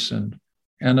make peace. And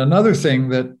another thing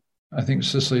that I think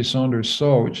Cicely Saunders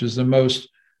saw, which is the most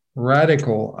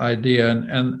radical idea,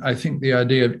 and I think the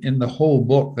idea in the whole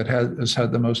book that has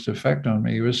had the most effect on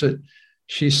me, was that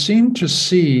she seemed to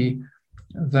see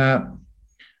that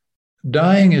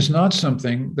dying is not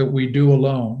something that we do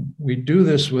alone. We do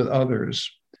this with others.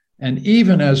 And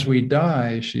even as we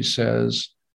die, she says,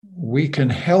 we can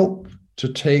help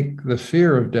to take the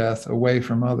fear of death away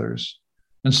from others.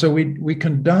 And so we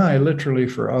can die literally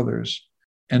for others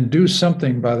and do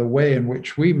something by the way in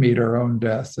which we meet our own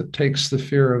death that takes the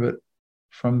fear of it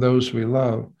from those we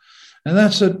love. And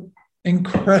that's an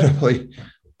incredibly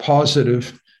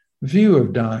positive view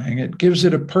of dying. It gives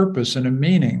it a purpose and a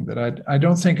meaning that I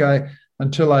don't think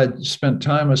until I spent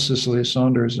time with Cicely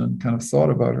Saunders and kind of thought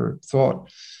about her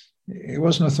thought, it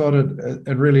wasn't a thought that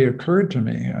had really occurred to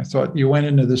me. I thought you went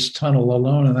into this tunnel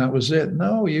alone and that was it.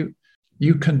 No,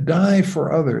 you can die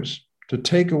for others to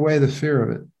take away the fear of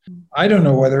it. I don't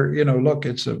know whether, look,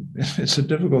 it's a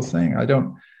difficult thing.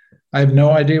 I have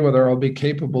no idea whether I'll be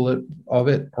capable of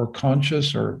it or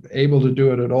conscious or able to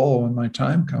do it at all when my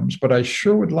time comes, but I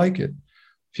sure would like it.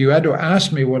 If you had to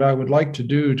ask me what I would like to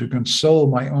do to console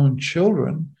my own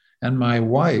children and my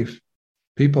wife,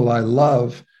 people I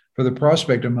love, for the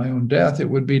prospect of my own death, it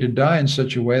would be to die in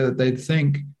such a way that they'd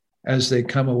think, as they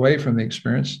come away from the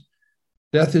experience,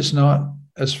 death is not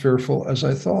as fearful as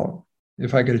I thought.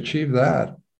 If I could achieve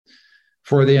that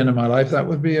for the end of my life, that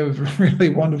would be a really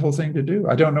wonderful thing to do.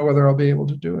 I don't know whether I'll be able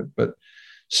to do it, but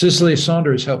Cicely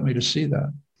Saunders helped me to see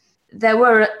that. There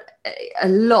were a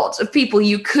lot of people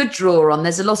you could draw on.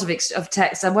 There's a lot of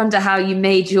text. I wonder how you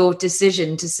made your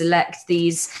decision to select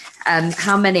these.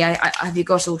 How many have you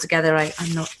got altogether? I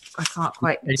can't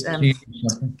quite.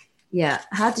 Yeah.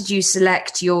 How did you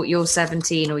select your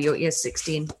 17 or your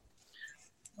 16?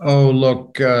 Oh,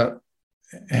 look,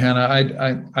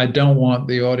 Hannah, I don't want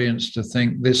the audience to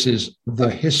think this is the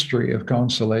history of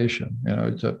consolation.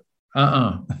 It's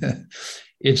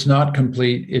it's not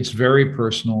complete. It's very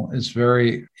personal. It's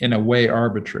very, in a way,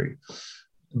 arbitrary.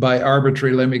 By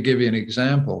arbitrary, let me give you an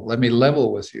example. Let me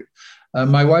level with you.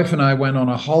 My wife and I went on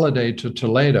a holiday to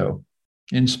Toledo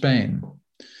in Spain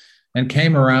and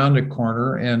came around a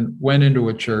corner and went into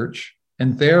a church.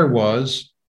 And there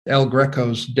was El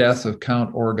Greco's Death of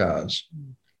Count Orgaz.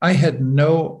 I didn't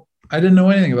know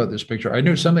anything about this picture. I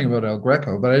knew something about El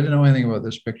Greco, but I didn't know anything about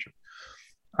this picture.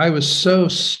 I was so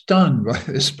stunned by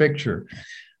this picture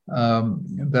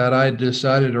that I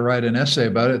decided to write an essay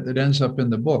about it that ends up in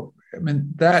the book. I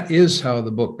mean, that is how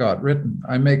the book got written.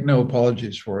 I make no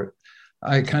apologies for it.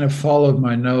 I kind of followed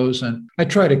my nose, and I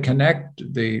try to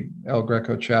connect the El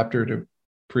Greco chapter to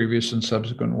previous and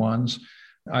subsequent ones.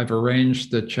 I've arranged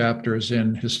the chapters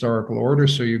in historical order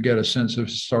so you get a sense of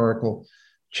historical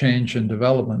change and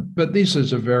development. But this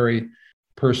is a very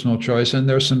personal choice. And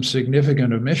there's some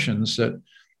significant omissions that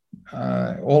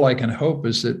all I can hope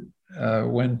is that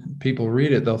when people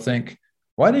read it, they'll think,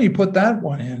 why did he put that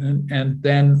one in? And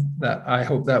then that I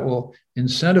hope that will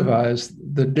incentivize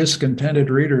the discontented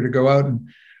reader to go out and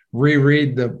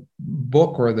reread the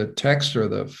book or the text or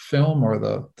the film or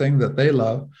the thing that they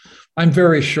love. I'm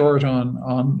very short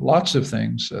on lots of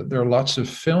things. There are lots of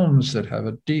films that have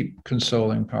a deep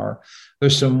consoling power.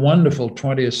 There's some wonderful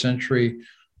 20th century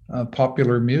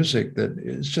popular music that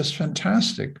is just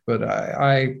fantastic. But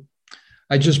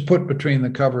I just put between the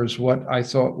covers what I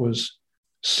thought was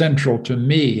central to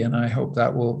me, and I hope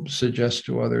that will suggest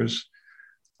to others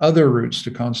other routes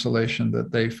to consolation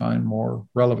that they find more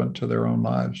relevant to their own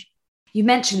lives. You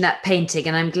mentioned that painting,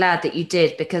 and I'm glad that you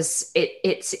did, because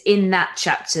it's in that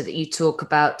chapter that you talk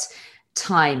about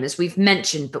time, as we've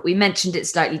mentioned, but we mentioned it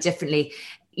slightly differently.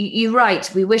 You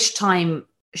write, we wish time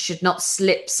should not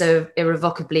slip so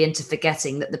irrevocably into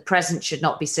forgetting, that the present should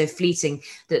not be so fleeting,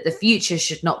 that the future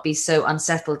should not be so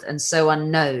unsettled and so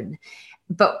unknown.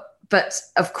 But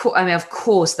of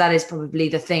course, that is probably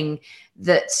the thing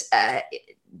that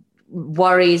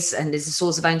worries and is a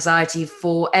source of anxiety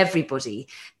for everybody.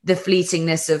 The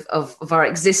fleetingness of our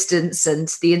existence and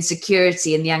the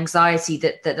insecurity and the anxiety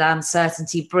that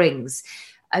uncertainty brings.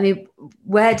 I mean,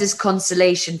 where does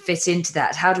consolation fit into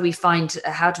that? How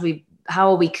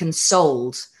are we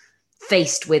consoled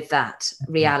faced with that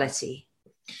reality?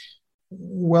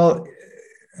 Well,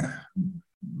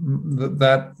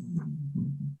 that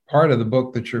part of the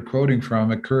book that you're quoting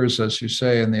from occurs, as you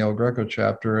say, in the El Greco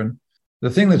chapter. And the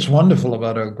thing that's wonderful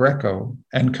about El Greco,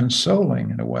 and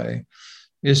consoling in a way,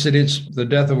 is that it's the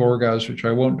death of Orgaz, which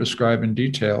I won't describe in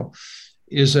detail,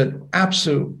 is an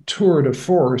absolute tour de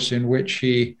force in which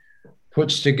he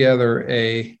puts together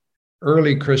a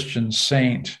early Christian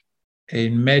saint, a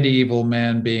medieval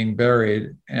man being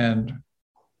buried, and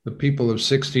the people of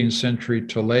 16th century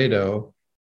Toledo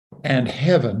and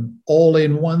heaven all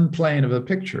in one plane of a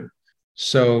picture.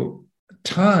 So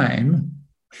time,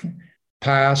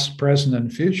 past, present,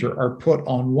 and future are put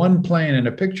on one plane in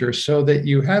a picture so that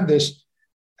you have this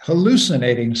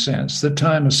hallucinating sense that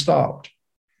time has stopped,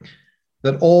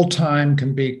 that all time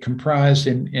can be comprised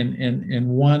in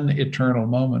one eternal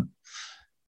moment.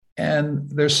 And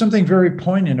there's something very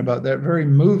poignant about that, very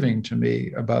moving to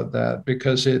me about that,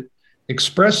 because it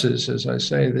expresses, as I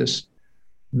say, this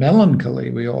melancholy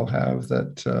we all have,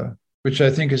 that which I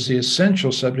think is the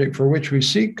essential subject for which we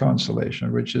seek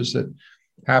consolation, which is that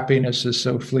happiness is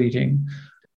so fleeting.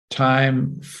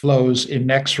 Time flows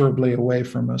inexorably away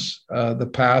from us. The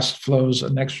past flows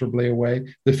inexorably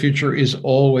away. The future is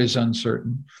always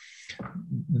uncertain.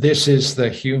 This is the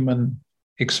human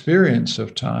experience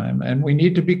of time, and we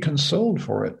need to be consoled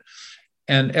for it.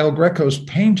 And El Greco's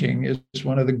painting is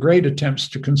one of the great attempts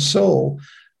to console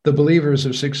the believers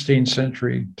of 16th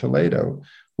century Toledo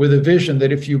with a vision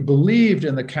that if you believed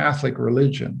in the Catholic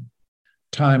religion,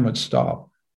 time would stop.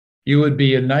 You would be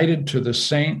united to the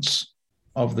saints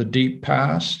of the deep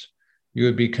past. You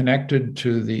would be connected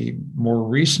to the more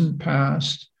recent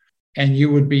past, and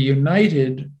you would be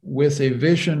united with a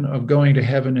vision of going to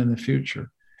heaven in the future.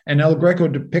 And El Greco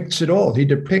depicts it all. He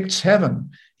depicts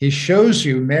heaven. He shows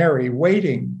you Mary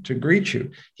waiting to greet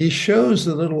you. He shows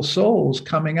the little souls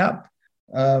coming up,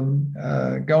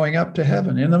 going up to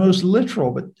heaven in the most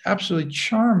literal but absolutely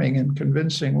charming and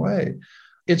convincing way.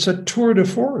 It's a tour de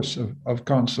force of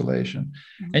consolation.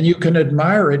 And you can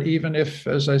admire it even if,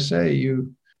 as I say,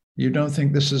 you don't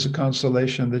think this is a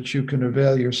consolation that you can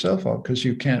avail yourself of because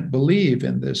you can't believe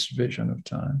in this vision of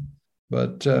time.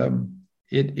 But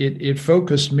it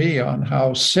focused me on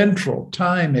how central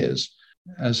time is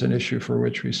as an issue for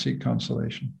which we seek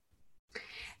consolation.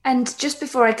 And just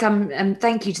before I come, and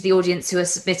thank you to the audience who are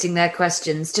submitting their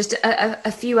questions, just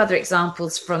a few other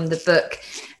examples from the book.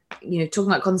 Talking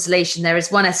about consolation, there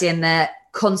is one essay in there,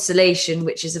 Consolation,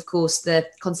 which is, of course, the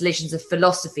Consolations of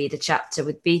Philosophy, the chapter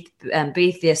with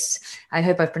Boethius, I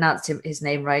hope I've pronounced his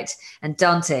name right, and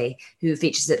Dante, who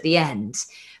features at the end.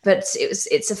 But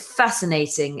it's a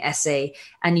fascinating essay,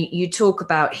 and you talk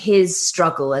about his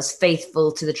struggle as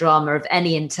faithful to the drama of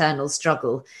any internal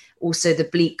struggle, also the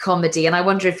bleak comedy. And I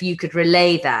wonder if you could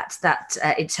relay that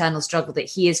internal struggle that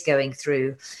he is going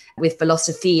through with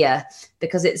Philosophia,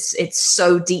 because it's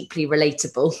so deeply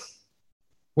relatable.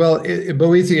 Well,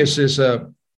 Boethius is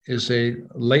a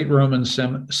late Roman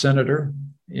senator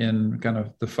in kind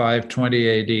of the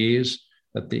 520 ADs,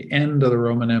 at the end of the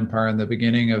Roman Empire and the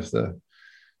beginning of the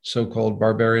so-called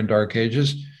barbarian Dark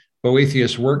Ages.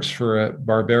 Boethius works for a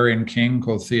barbarian king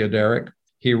called Theoderic.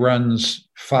 He runs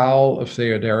foul of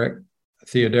Theoderic.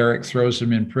 Theoderic throws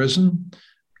him in prison,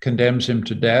 condemns him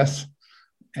to death.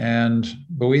 And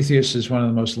Boethius is one of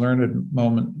the most learned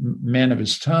men of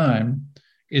his time,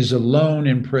 is alone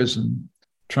in prison,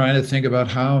 trying to think about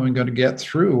how I'm going to get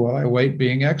through while I wait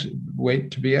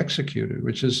to be executed,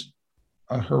 which is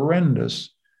a horrendous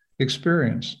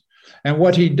experience. And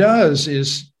what he does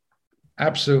is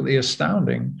absolutely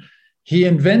astounding. He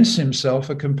invents himself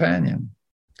a companion.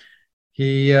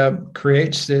 He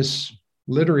creates this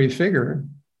literary figure,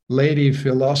 Lady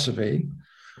Philosophy.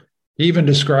 He even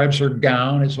describes her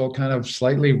gown. It's all kind of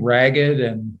slightly ragged,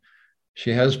 and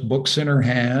she has books in her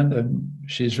hand, and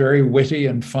she's very witty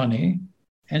and funny,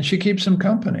 and she keeps him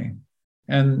company.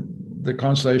 And the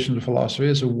Consolations of Philosophy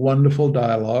is a wonderful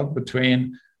dialogue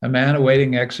between a man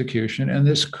awaiting execution and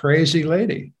this crazy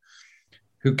lady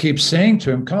who keeps saying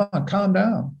to him, come on, calm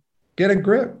down, get a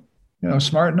grip,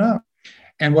 smarten up.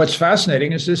 And what's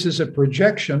fascinating is this is a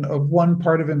projection of one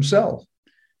part of himself.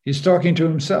 He's talking to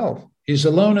himself. He's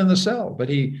alone in the cell, but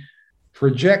he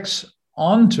projects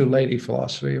onto Lady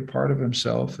Philosophy a part of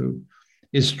himself who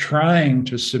is trying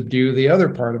to subdue the other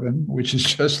part of him, which is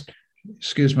just,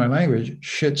 excuse my language,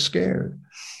 shit scared.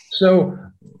 So,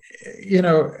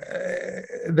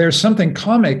 there's something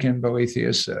comic in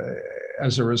Boethius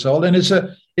as a result. And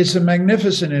it's a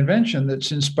magnificent invention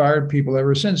that's inspired people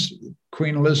ever since.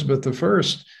 Queen Elizabeth I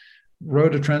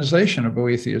wrote a translation of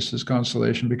Boethius's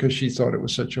Consolation because she thought it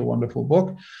was such a wonderful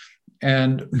book.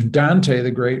 And Dante,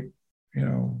 the great,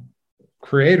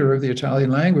 creator of the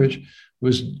Italian language,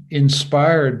 was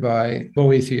inspired by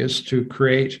Boethius to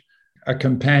create a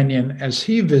companion as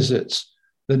he visits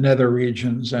the nether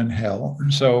regions and hell.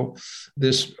 So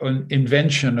this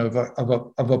invention of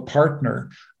a partner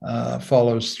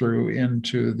follows through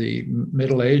into the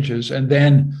Middle Ages. And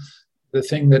then the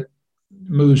thing that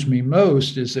moves me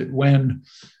most is that when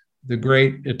the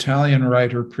great Italian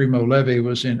writer Primo Levi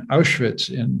was in Auschwitz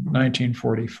in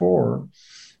 1944,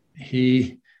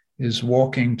 he is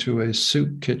walking to a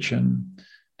soup kitchen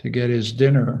to get his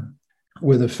dinner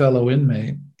with a fellow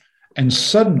inmate. And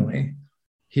suddenly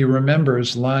he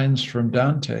remembers lines from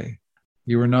Dante.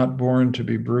 You were not born to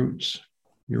be brutes.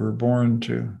 You were born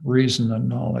to reason and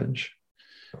knowledge.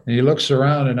 And he looks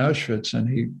around in Auschwitz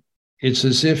and it's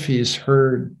as if he's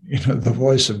heard, the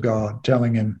voice of God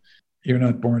telling him, you're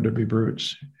not born to be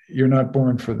brutes. You're not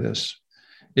born for this.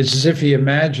 It's as if he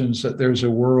imagines that there's a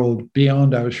world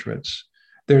beyond Auschwitz.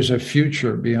 There's a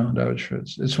future beyond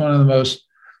Auschwitz. It's one of the most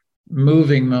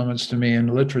moving moments to me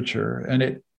in literature.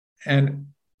 And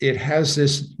it has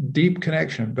this deep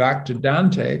connection back to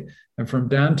Dante, and from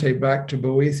Dante back to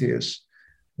Boethius.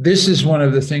 This is one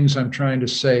of the things I'm trying to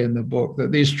say in the book,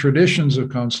 that these traditions of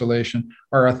consolation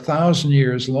are 1,000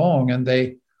 years long, and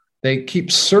they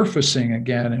keep surfacing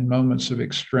again in moments of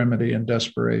extremity and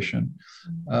desperation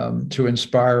to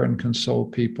inspire and console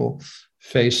people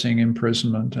facing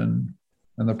imprisonment and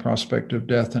the prospect of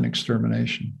death and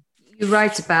extermination. You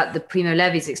write about the Primo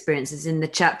Levi's experiences in the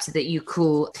chapter that you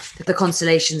call The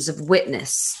Consolations of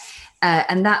Witness.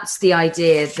 And that's the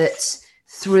idea that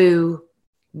through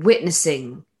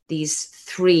witnessing these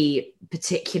three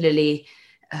particularly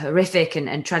horrific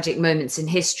and tragic moments in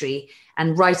history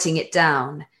and writing it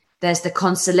down, there's the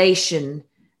consolation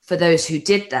for those who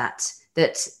did that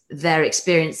their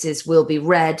experiences will be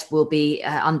read, will be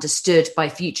understood by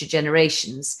future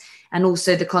generations. And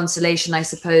also the consolation, I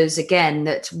suppose, again,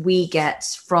 that we get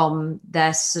from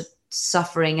their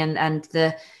suffering and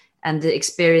the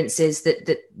experiences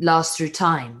that last through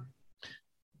time.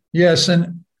 Yes,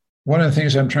 and one of the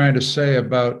things I'm trying to say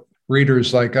about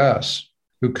readers like us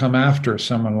who come after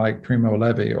someone like Primo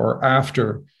Levi or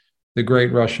after the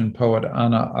great Russian poet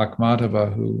Anna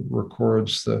Akhmatova, who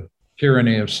records the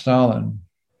tyranny of Stalin,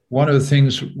 one of the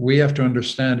things we have to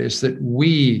understand is that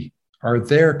we are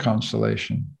their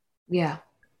consolation. Yeah.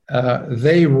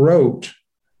 They wrote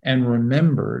and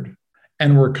remembered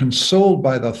and were consoled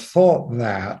by the thought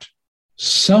that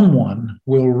someone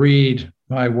will read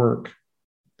my work.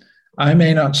 I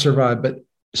may not survive, but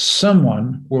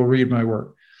someone will read my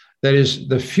work. That is,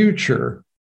 the future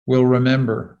will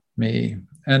remember me.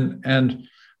 And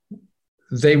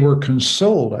they were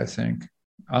consoled, I think.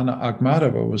 Anna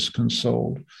Akhmatova was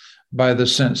consoled by the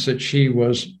sense that she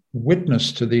was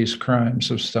witness to these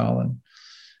crimes of Stalin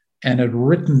and had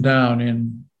written down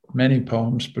in many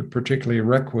poems, but particularly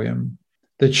Requiem,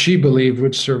 that she believed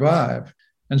would survive.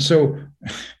 And so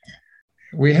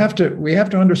we have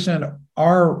to understand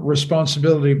our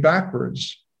responsibility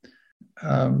backwards.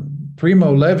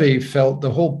 Primo Levi felt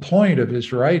the whole point of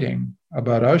his writing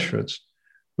about Auschwitz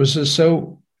was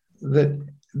so that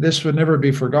this would never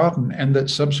be forgotten and that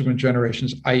subsequent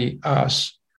generations, i.e.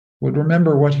 us, would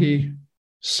remember what he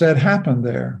said happened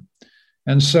there.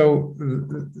 And so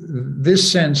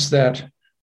this sense that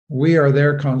we are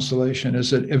their consolation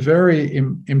is a very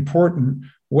important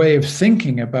way of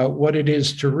thinking about what it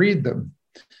is to read them.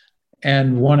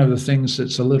 And one of the things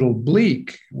that's a little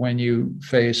bleak when you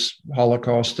face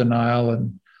Holocaust denial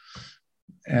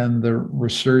and the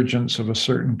resurgence of a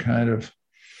certain kind of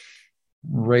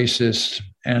racist,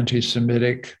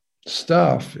 anti-Semitic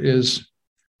stuff is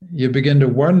you begin to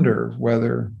wonder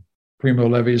whether Primo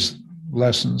Levi's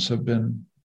lessons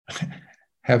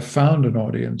have found an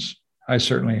audience. I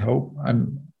certainly hope.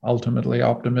 I'm ultimately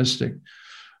optimistic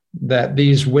that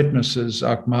these witnesses,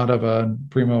 Akhmatova and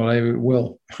Primo Levi,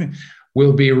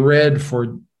 will be read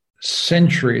for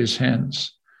centuries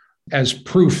hence as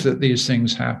proof that these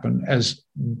things happen, as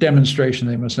demonstration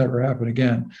they must never happen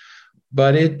again.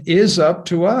 But it is up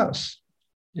to us.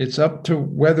 It's up to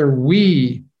whether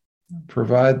we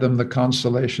provide them the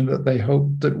consolation that they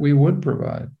hoped that we would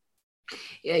provide.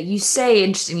 Yeah, you say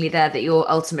interestingly there that you're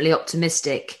ultimately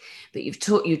optimistic, but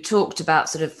you talked about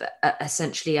sort of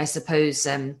essentially, I suppose,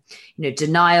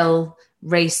 denial,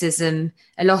 racism,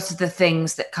 a lot of the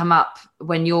things that come up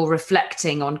when you're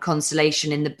reflecting on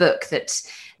consolation in the book that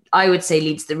I would say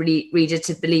leads the reader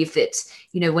to believe that,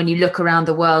 when you look around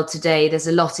the world today, there's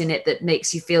a lot in it that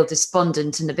makes you feel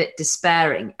despondent and a bit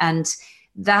despairing. And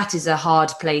that is a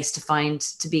hard place to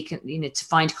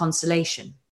find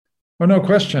consolation. Well, no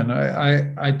question.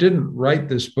 I didn't write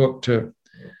this book to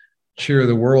cheer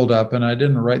the world up, and I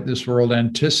didn't write this world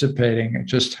anticipating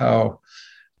just how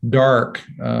dark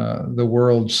the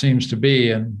world seems to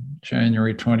be in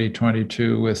January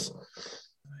 2022 with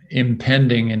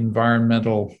impending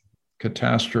environmental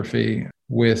catastrophe,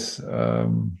 with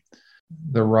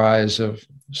the rise of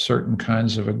certain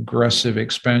kinds of aggressive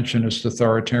expansionist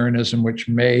authoritarianism, which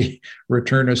may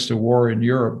return us to war in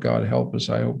Europe. God help us.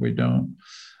 I hope we don't.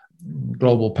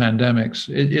 Global pandemics.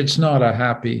 It's not a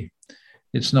happy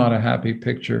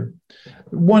picture.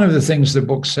 One of the things the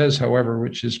book says, however,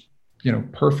 which is,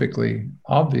 perfectly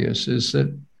obvious, is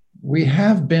that we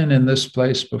have been in this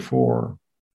place before.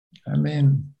 I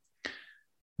mean,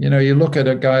 you look at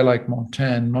a guy like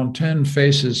Montaigne. Montaigne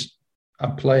faces a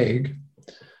plague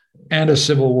and a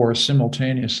civil war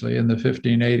simultaneously in the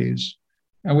 1580s.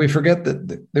 And we forget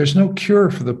that there's no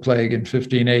cure for the plague in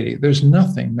 1580. There's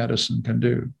nothing medicine can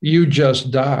do. You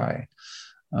just die.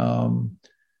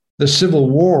 The civil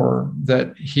war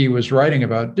that he was writing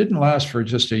about didn't last for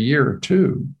just a year or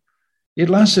two. It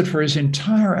lasted for his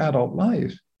entire adult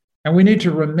life. And we need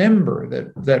to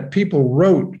remember that people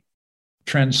wrote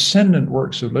transcendent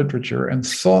works of literature and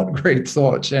thought great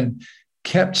thoughts and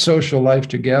kept social life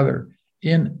together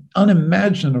in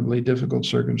unimaginably difficult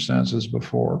circumstances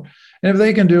before. And if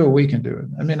they can do it, we can do it.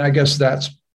 I mean, I guess that's,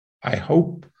 I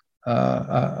hope,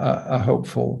 a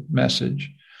hopeful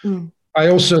message. Mm. I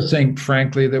also think,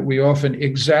 frankly, that we often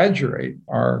exaggerate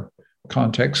our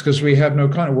context because we have no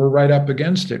context. We're right up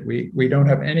against it. We don't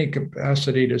have any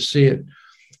capacity to see it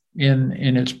in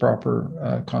its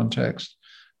proper context.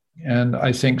 And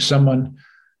I think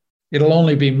it'll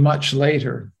only be much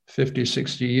later, 50,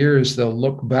 60 years, they'll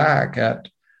look back at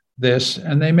this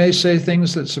and they may say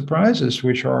things that surprise us,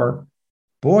 which are,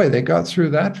 boy, they got through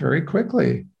that very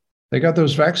quickly. They got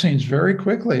those vaccines very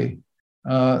quickly.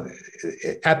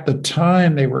 At the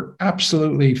time, they were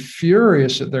absolutely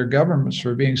furious at their governments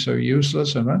for being so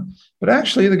useless. But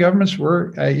actually, the governments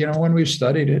were, when we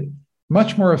studied it,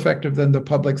 much more effective than the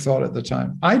public thought at the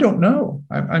time. I don't know.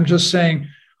 I'm just saying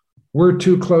we're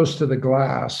too close to the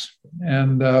glass.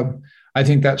 And I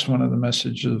think that's one of the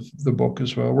messages of the book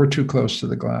as well. We're too close to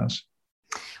the glass.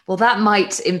 Well, that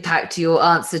might impact your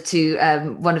answer to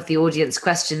one of the audience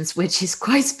questions, which is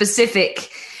quite specific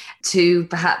to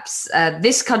perhaps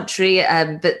this country.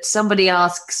 But somebody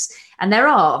asks, and there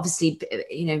are obviously,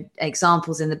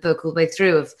 examples in the book all the way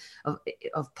through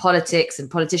of politics and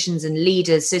politicians and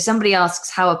leaders. So somebody asks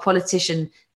how a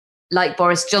politician like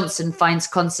Boris Johnson finds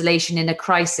consolation in a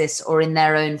crisis or in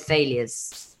their own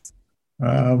failures.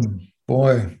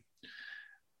 Boy,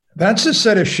 that's a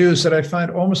set of shoes that I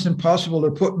find almost impossible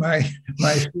to put my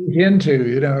feet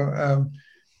into.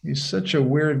 He's such a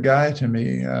weird guy to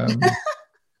me.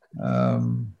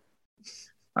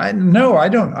 I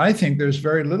don't. I think there's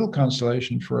very little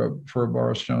consolation for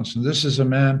Boris Johnson. This is a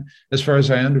man, as far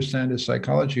as I understand his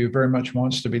psychology, who very much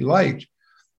wants to be liked.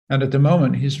 And at the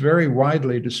moment, he's very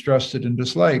widely distrusted and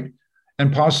disliked,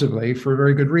 and possibly for a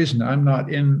very good reason. I'm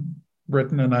not in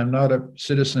Britain and I'm not a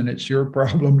citizen. It's your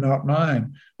problem, not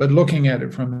mine. But looking at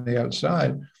it from the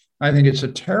outside, I think it's a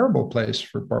terrible place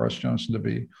for Boris Johnson to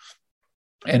be.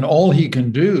 And all he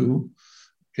can do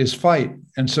is fight.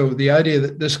 And so the idea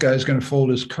that this guy is going to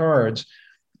fold his cards,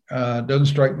 doesn't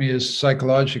strike me as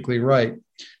psychologically right.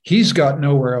 He's got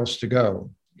nowhere else to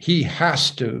go. He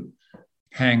has to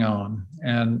hang on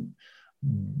and,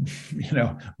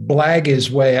 blag his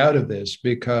way out of this,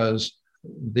 because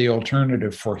the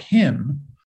alternative for him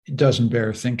doesn't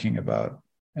bear thinking about.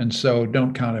 And so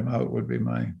don't count him out would be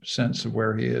my sense of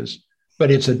where he is. But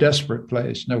it's a desperate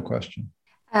place, no question.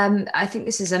 I think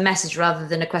this is a message rather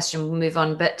than a question. We'll move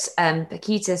on. But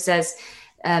Paquita says,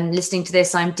 listening to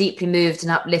this, I'm deeply moved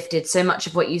and uplifted. So much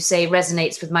of what you say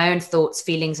resonates with my own thoughts,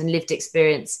 feelings, and lived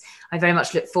experience. I very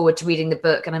much look forward to reading the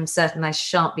book, and I'm certain I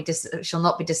shall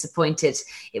not be disappointed.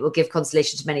 It will give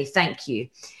consolation to many. Thank you.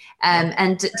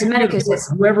 And Domenico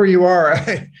says, whoever you are,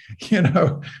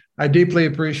 I deeply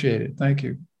appreciate it. Thank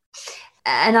you.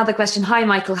 Another question. Hi,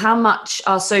 Michael. How much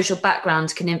our social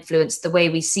background can influence the way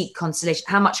we seek consolation?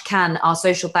 How much can our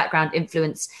social background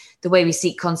influence the way we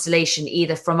seek consolation,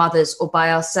 either from others or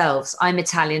by ourselves? I'm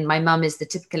Italian. My mum is the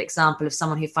typical example of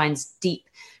someone who finds deep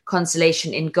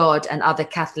consolation in God and other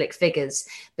Catholic figures.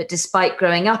 But despite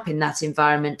growing up in that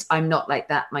environment, I'm not like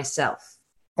that myself.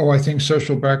 Oh, I think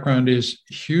social background is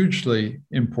hugely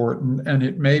important. And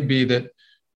it may be that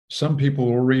some people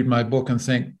will read my book and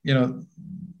think,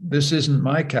 this isn't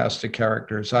my cast of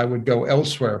characters. I would go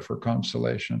elsewhere for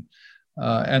consolation.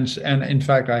 And in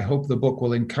fact, I hope the book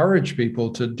will encourage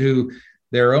people to do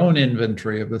their own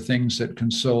inventory of the things that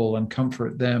console and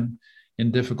comfort them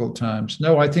in difficult times.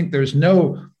 No, I think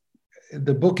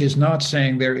the book is not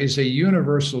saying there is a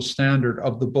universal standard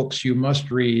of the books you must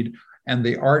read and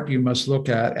the art you must look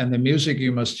at and the music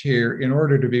you must hear in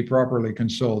order to be properly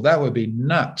consoled. That would be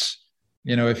nuts.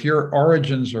 If your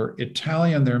origins are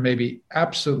Italian, there may be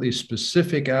absolutely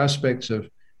specific aspects of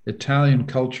Italian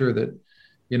culture that,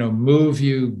 move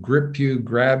you, grip you,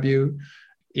 grab you.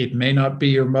 It may not be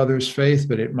your mother's faith,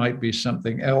 but it might be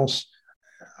something else.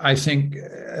 I think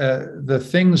the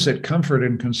things that comfort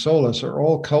and console us are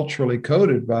all culturally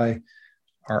coded by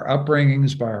our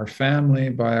upbringings, by our family,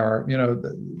 by our,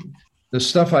 the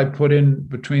stuff I put in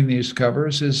between these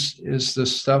covers is the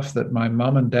stuff that my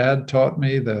mom and dad taught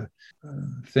me, the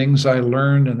things I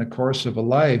learned in the course of a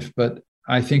life. But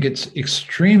I think it's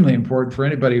extremely important for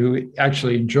anybody who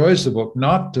actually enjoys the book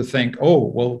not to think, oh,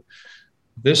 well,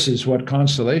 this is what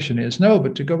consolation is. No,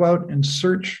 but to go out and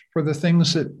search for the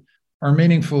things that are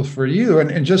meaningful for you.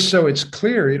 And just so it's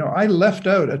clear, I left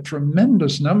out a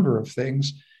tremendous number of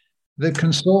things that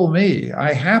console me.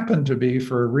 I happen to be,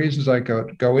 for reasons I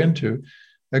go into,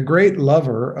 a great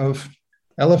lover of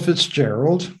Ella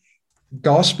Fitzgerald,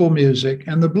 gospel music,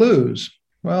 and the blues.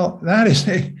 Well, that is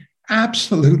an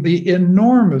absolutely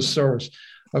enormous source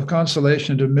of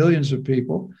consolation to millions of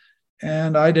people.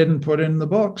 And I didn't put in the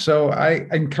book. So I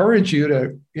encourage you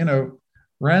to,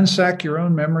 ransack your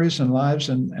own memories and lives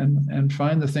and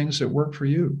find the things that work for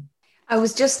you. I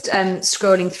was just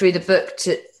scrolling through the book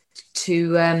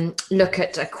to look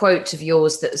at a quote of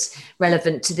yours that's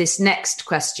relevant to this next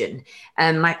question.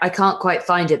 I can't quite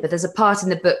find it, but there's a part in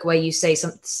the book where you say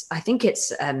something, I think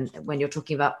it's when you're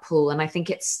talking about Paul, and I think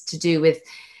it's to do with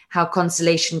how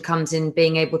consolation comes in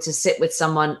being able to sit with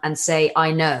someone and say,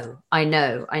 I know,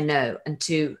 and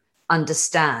to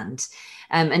understand.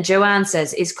 And Joanne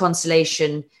says, is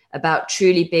consolation about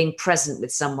truly being present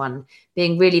with someone,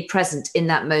 being really present in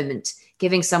that moment,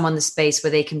 giving someone the space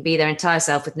where they can be their entire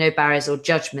self with no barriers or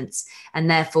judgments. And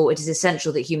therefore, it is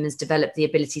essential that humans develop the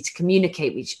ability to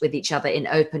communicate with each other in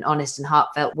open, honest, and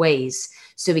heartfelt ways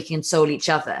so we can console each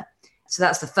other. So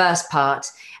that's the first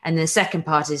part. And the second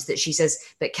part is that she says,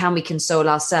 but can we console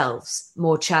ourselves?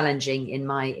 More challenging in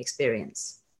my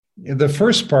experience. The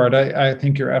first part, I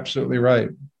think you're absolutely right.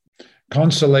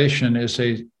 Consolation is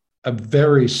a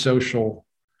very social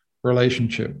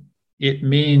relationship. It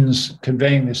means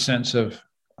conveying this sense of,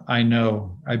 I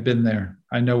know, I've been there,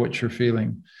 I know what you're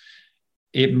feeling.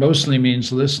 It mostly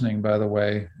means listening, by the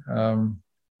way. A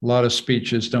lot of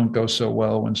speeches don't go so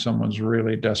well when someone's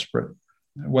really desperate.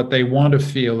 What they want to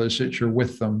feel is that you're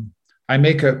with them. I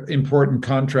make an important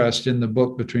contrast in the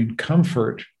book between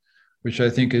comfort, which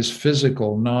I think is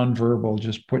physical, nonverbal,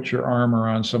 just put your arm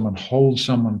around someone, hold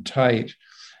someone tight,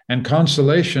 and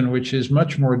consolation, which is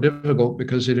much more difficult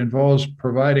because it involves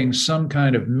providing some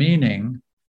kind of meaning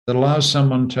that allows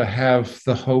someone to have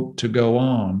the hope to go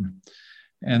on.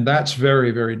 And that's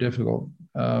very, very difficult.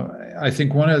 I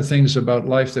think one of the things about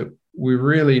life that we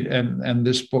really, and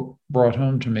this book brought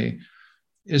home to me,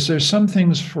 is there's some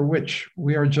things for which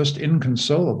we are just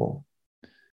inconsolable.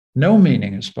 No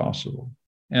meaning is possible.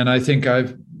 And I think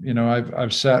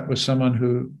I've sat with someone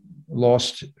who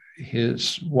lost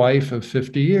his wife of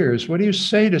 50 years. What do you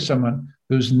say to someone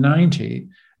who's 90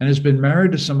 and has been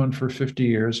married to someone for 50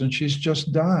 years and she's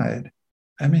just died?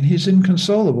 I mean, he's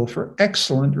inconsolable for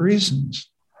excellent reasons.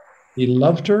 He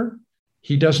loved her.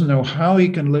 He doesn't know how he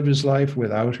can live his life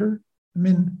without her. I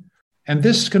mean, and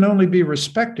this can only be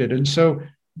respected. And so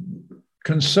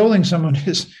consoling someone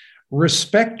is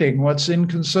respecting what's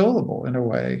inconsolable in a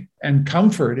way. And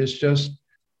comfort is just,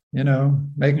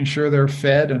 making sure they're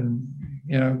fed and,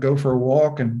 go for a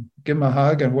walk and give them a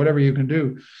hug and whatever you can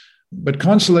do. But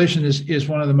consolation is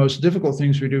one of the most difficult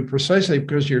things we do, precisely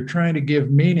because you're trying to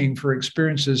give meaning for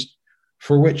experiences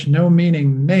for which no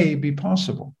meaning may be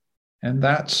possible. And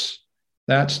that's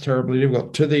terribly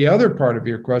difficult. To the other part of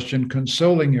your question,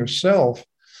 consoling yourself,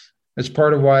 it's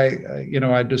part of why,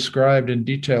 I described in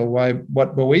detail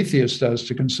what Boethius does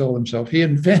to console himself. He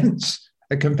invents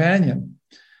a companion.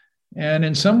 And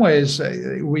in some ways,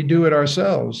 we do it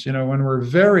ourselves. When we're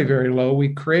very, very low, we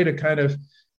create a kind of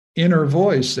inner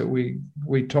voice that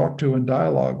we talk to and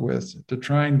dialogue with to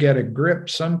try and get a grip,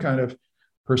 some kind of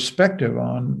perspective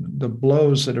on the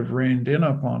blows that have rained in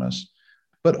upon us.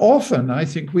 But often, I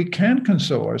think we can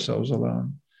console ourselves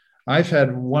alone. I've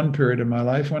had one period in my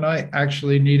life when I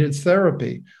actually needed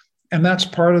therapy. And that's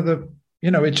part of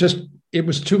it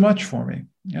was too much for me.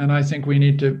 And I think we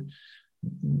need to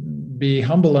be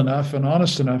humble enough and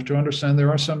honest enough to understand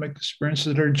there are some experiences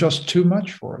that are just too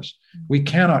much for us. We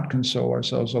cannot console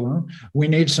ourselves alone. We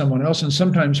need someone else. And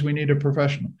sometimes we need a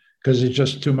professional because it's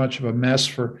just too much of a mess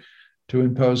to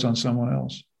impose on someone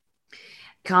else.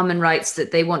 Carmen writes that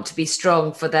they want to be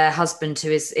strong for their husband who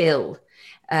is ill,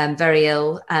 very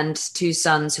ill, and 2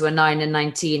 sons who are 9 and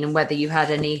 19, and whether you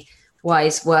had any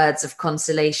wise words of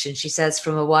consolation. She says,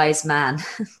 from a wise man.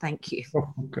 Thank you.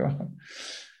 Oh, God.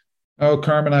 Oh,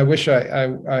 Carmen, I wish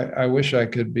I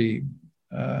could be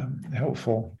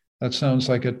helpful. That sounds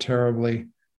like a terribly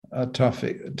tough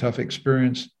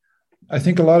experience. I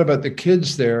think a lot about the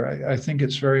kids there. I think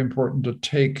it's very important to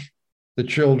take the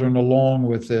children along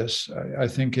with this. I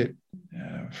think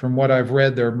from what I've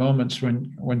read, there are moments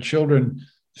when children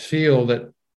feel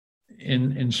that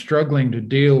in struggling to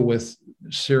deal with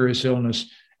serious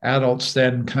illness, adults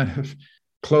then kind of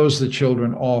close the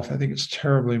children off. I think it's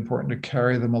terribly important to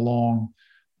carry them along,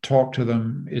 talk to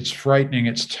them. It's frightening.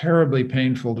 It's terribly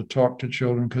painful to talk to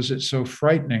children because it's so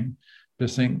frightening to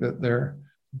think that their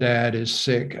dad is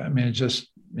sick. I mean, it just,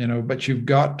 but you've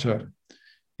got to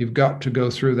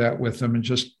go through that with them and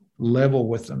just level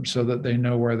with them so that they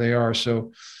know where they are.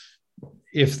 So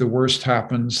if the worst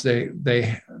happens,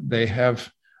 they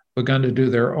have begun to do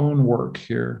their own work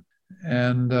here.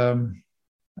 And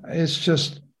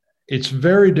it's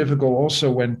very difficult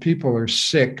also when people are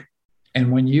sick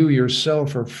and when you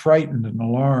yourself are frightened and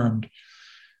alarmed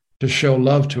to show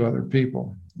love to other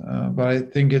people. But I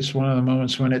think it's one of the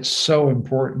moments when it's so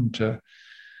important to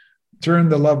turn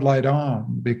the love light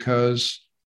on because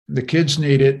the kids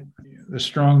need it. The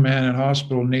strong man in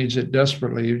hospital needs it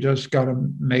desperately. You just got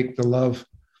to make the love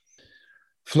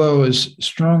flow as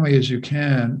strongly as you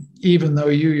can, even though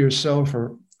you yourself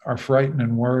are frightened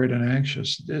and worried and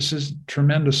anxious. This is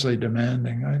tremendously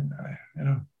demanding.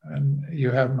 And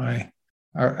you have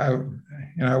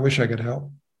I wish I could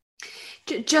help.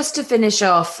 Just to finish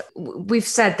off, we've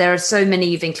said there are so many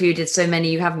you've included, so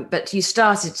many you haven't, but you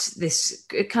started this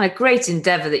kind of great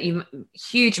endeavor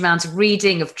huge amount of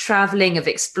reading, of traveling, of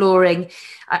exploring.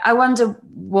 I wonder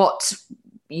what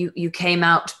you came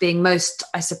out being most,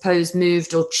 I suppose,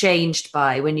 moved or changed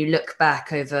by when you look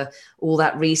back over all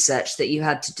that research that you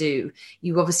had to do.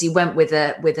 You obviously went with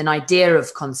an idea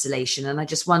of consolation, and I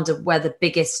just wonder where the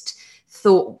biggest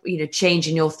thought, change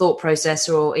in your thought process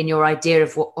or in your idea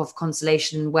of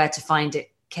consolation, where to find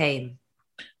it came.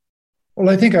 Well,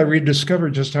 I think I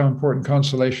rediscovered just how important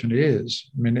consolation is.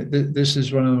 I mean, this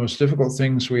is one of the most difficult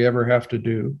things we ever have to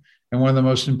do, and one of the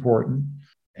most important.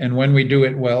 And when we do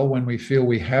it well, when we feel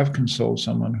we have consoled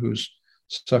someone who's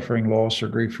suffering loss or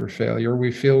grief or failure,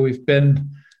 we feel we've been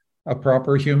a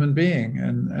proper human being.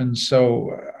 And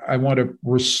so I want to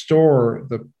restore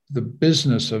the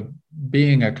business of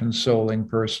being a consoling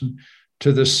person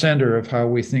to the center of how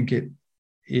we think it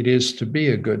is to be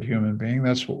a good human being.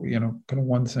 That's what, kind of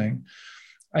one thing.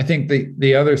 I think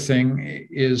the other thing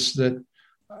is that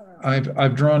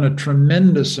I've drawn a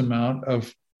tremendous amount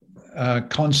of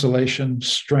consolation,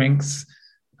 strength,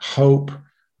 hope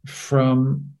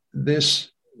from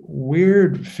this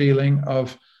weird feeling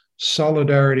of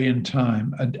solidarity in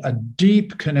time, a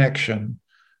deep connection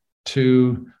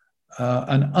to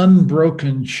an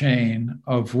unbroken chain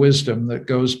of wisdom that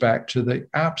goes back to the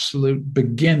absolute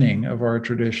beginning of our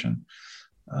tradition,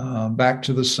 back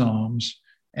to the Psalms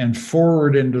and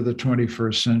forward into the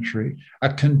 21st century,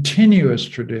 a continuous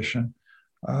tradition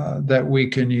that we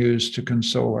can use to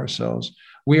console ourselves.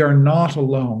 We are not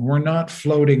alone. We're not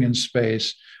floating in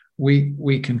space.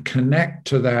 We can connect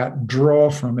to that, draw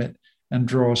from it, and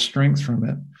draw strength from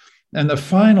it. And the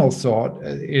final thought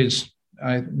is,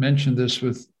 I mentioned this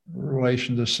with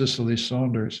relation to Cicely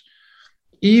Saunders,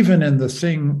 even in the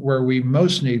thing where we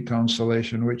most need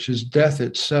consolation, which is death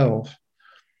itself,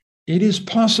 it is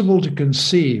possible to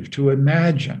conceive, to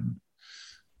imagine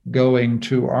going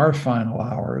to our final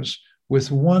hours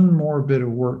with one more bit of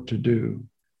work to do,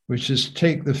 which is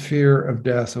take the fear of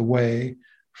death away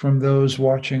from those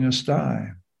watching us die.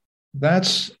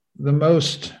 That's the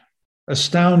most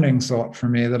astounding thought for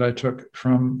me that I took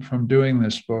from doing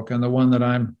this book, and the one that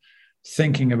I'm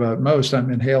thinking about most.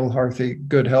 I'm in healthy,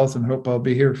 good health, and hope I'll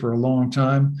be here for a long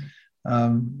time.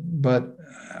 But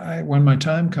when my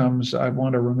time comes, I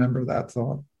want to remember that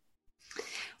thought.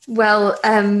 Well,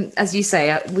 as you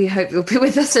say, we hope you'll be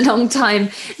with us a long time,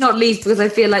 not least because I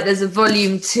feel like there's a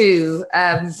volume 2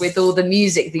 with all the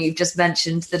music that you've just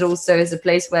mentioned that also is a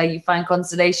place where you find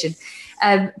consolation.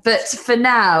 But for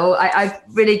now, I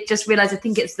really just realized I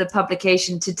think it's the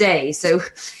publication today. So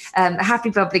a happy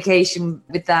publication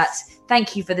with that.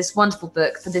 Thank you for this wonderful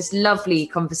book, for this lovely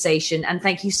conversation. And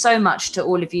thank you so much to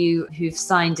all of you who've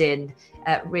signed in.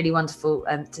 Really wonderful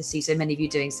to see so many of you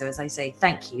doing so, as I say.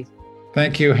 Thank you.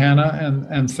 Thank you, Hannah,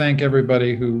 and thank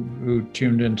everybody who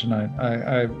tuned in tonight.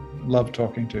 I love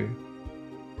talking to you.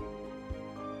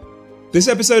 This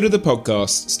episode of the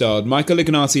podcast starred Michael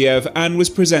Ignatieff and was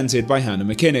presented by Hannah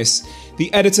McInnes.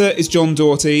 The editor is John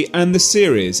Doughty, and the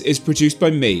series is produced by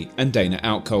me and Dana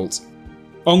Outcolt.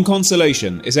 On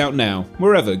Consolation is out now,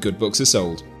 wherever good books are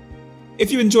sold.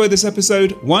 If you enjoyed this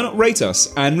episode, why not rate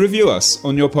us and review us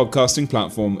on your podcasting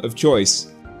platform of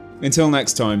choice? Until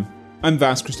next time, I'm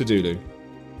Vas Christodoulou.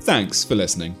 Thanks for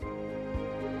listening.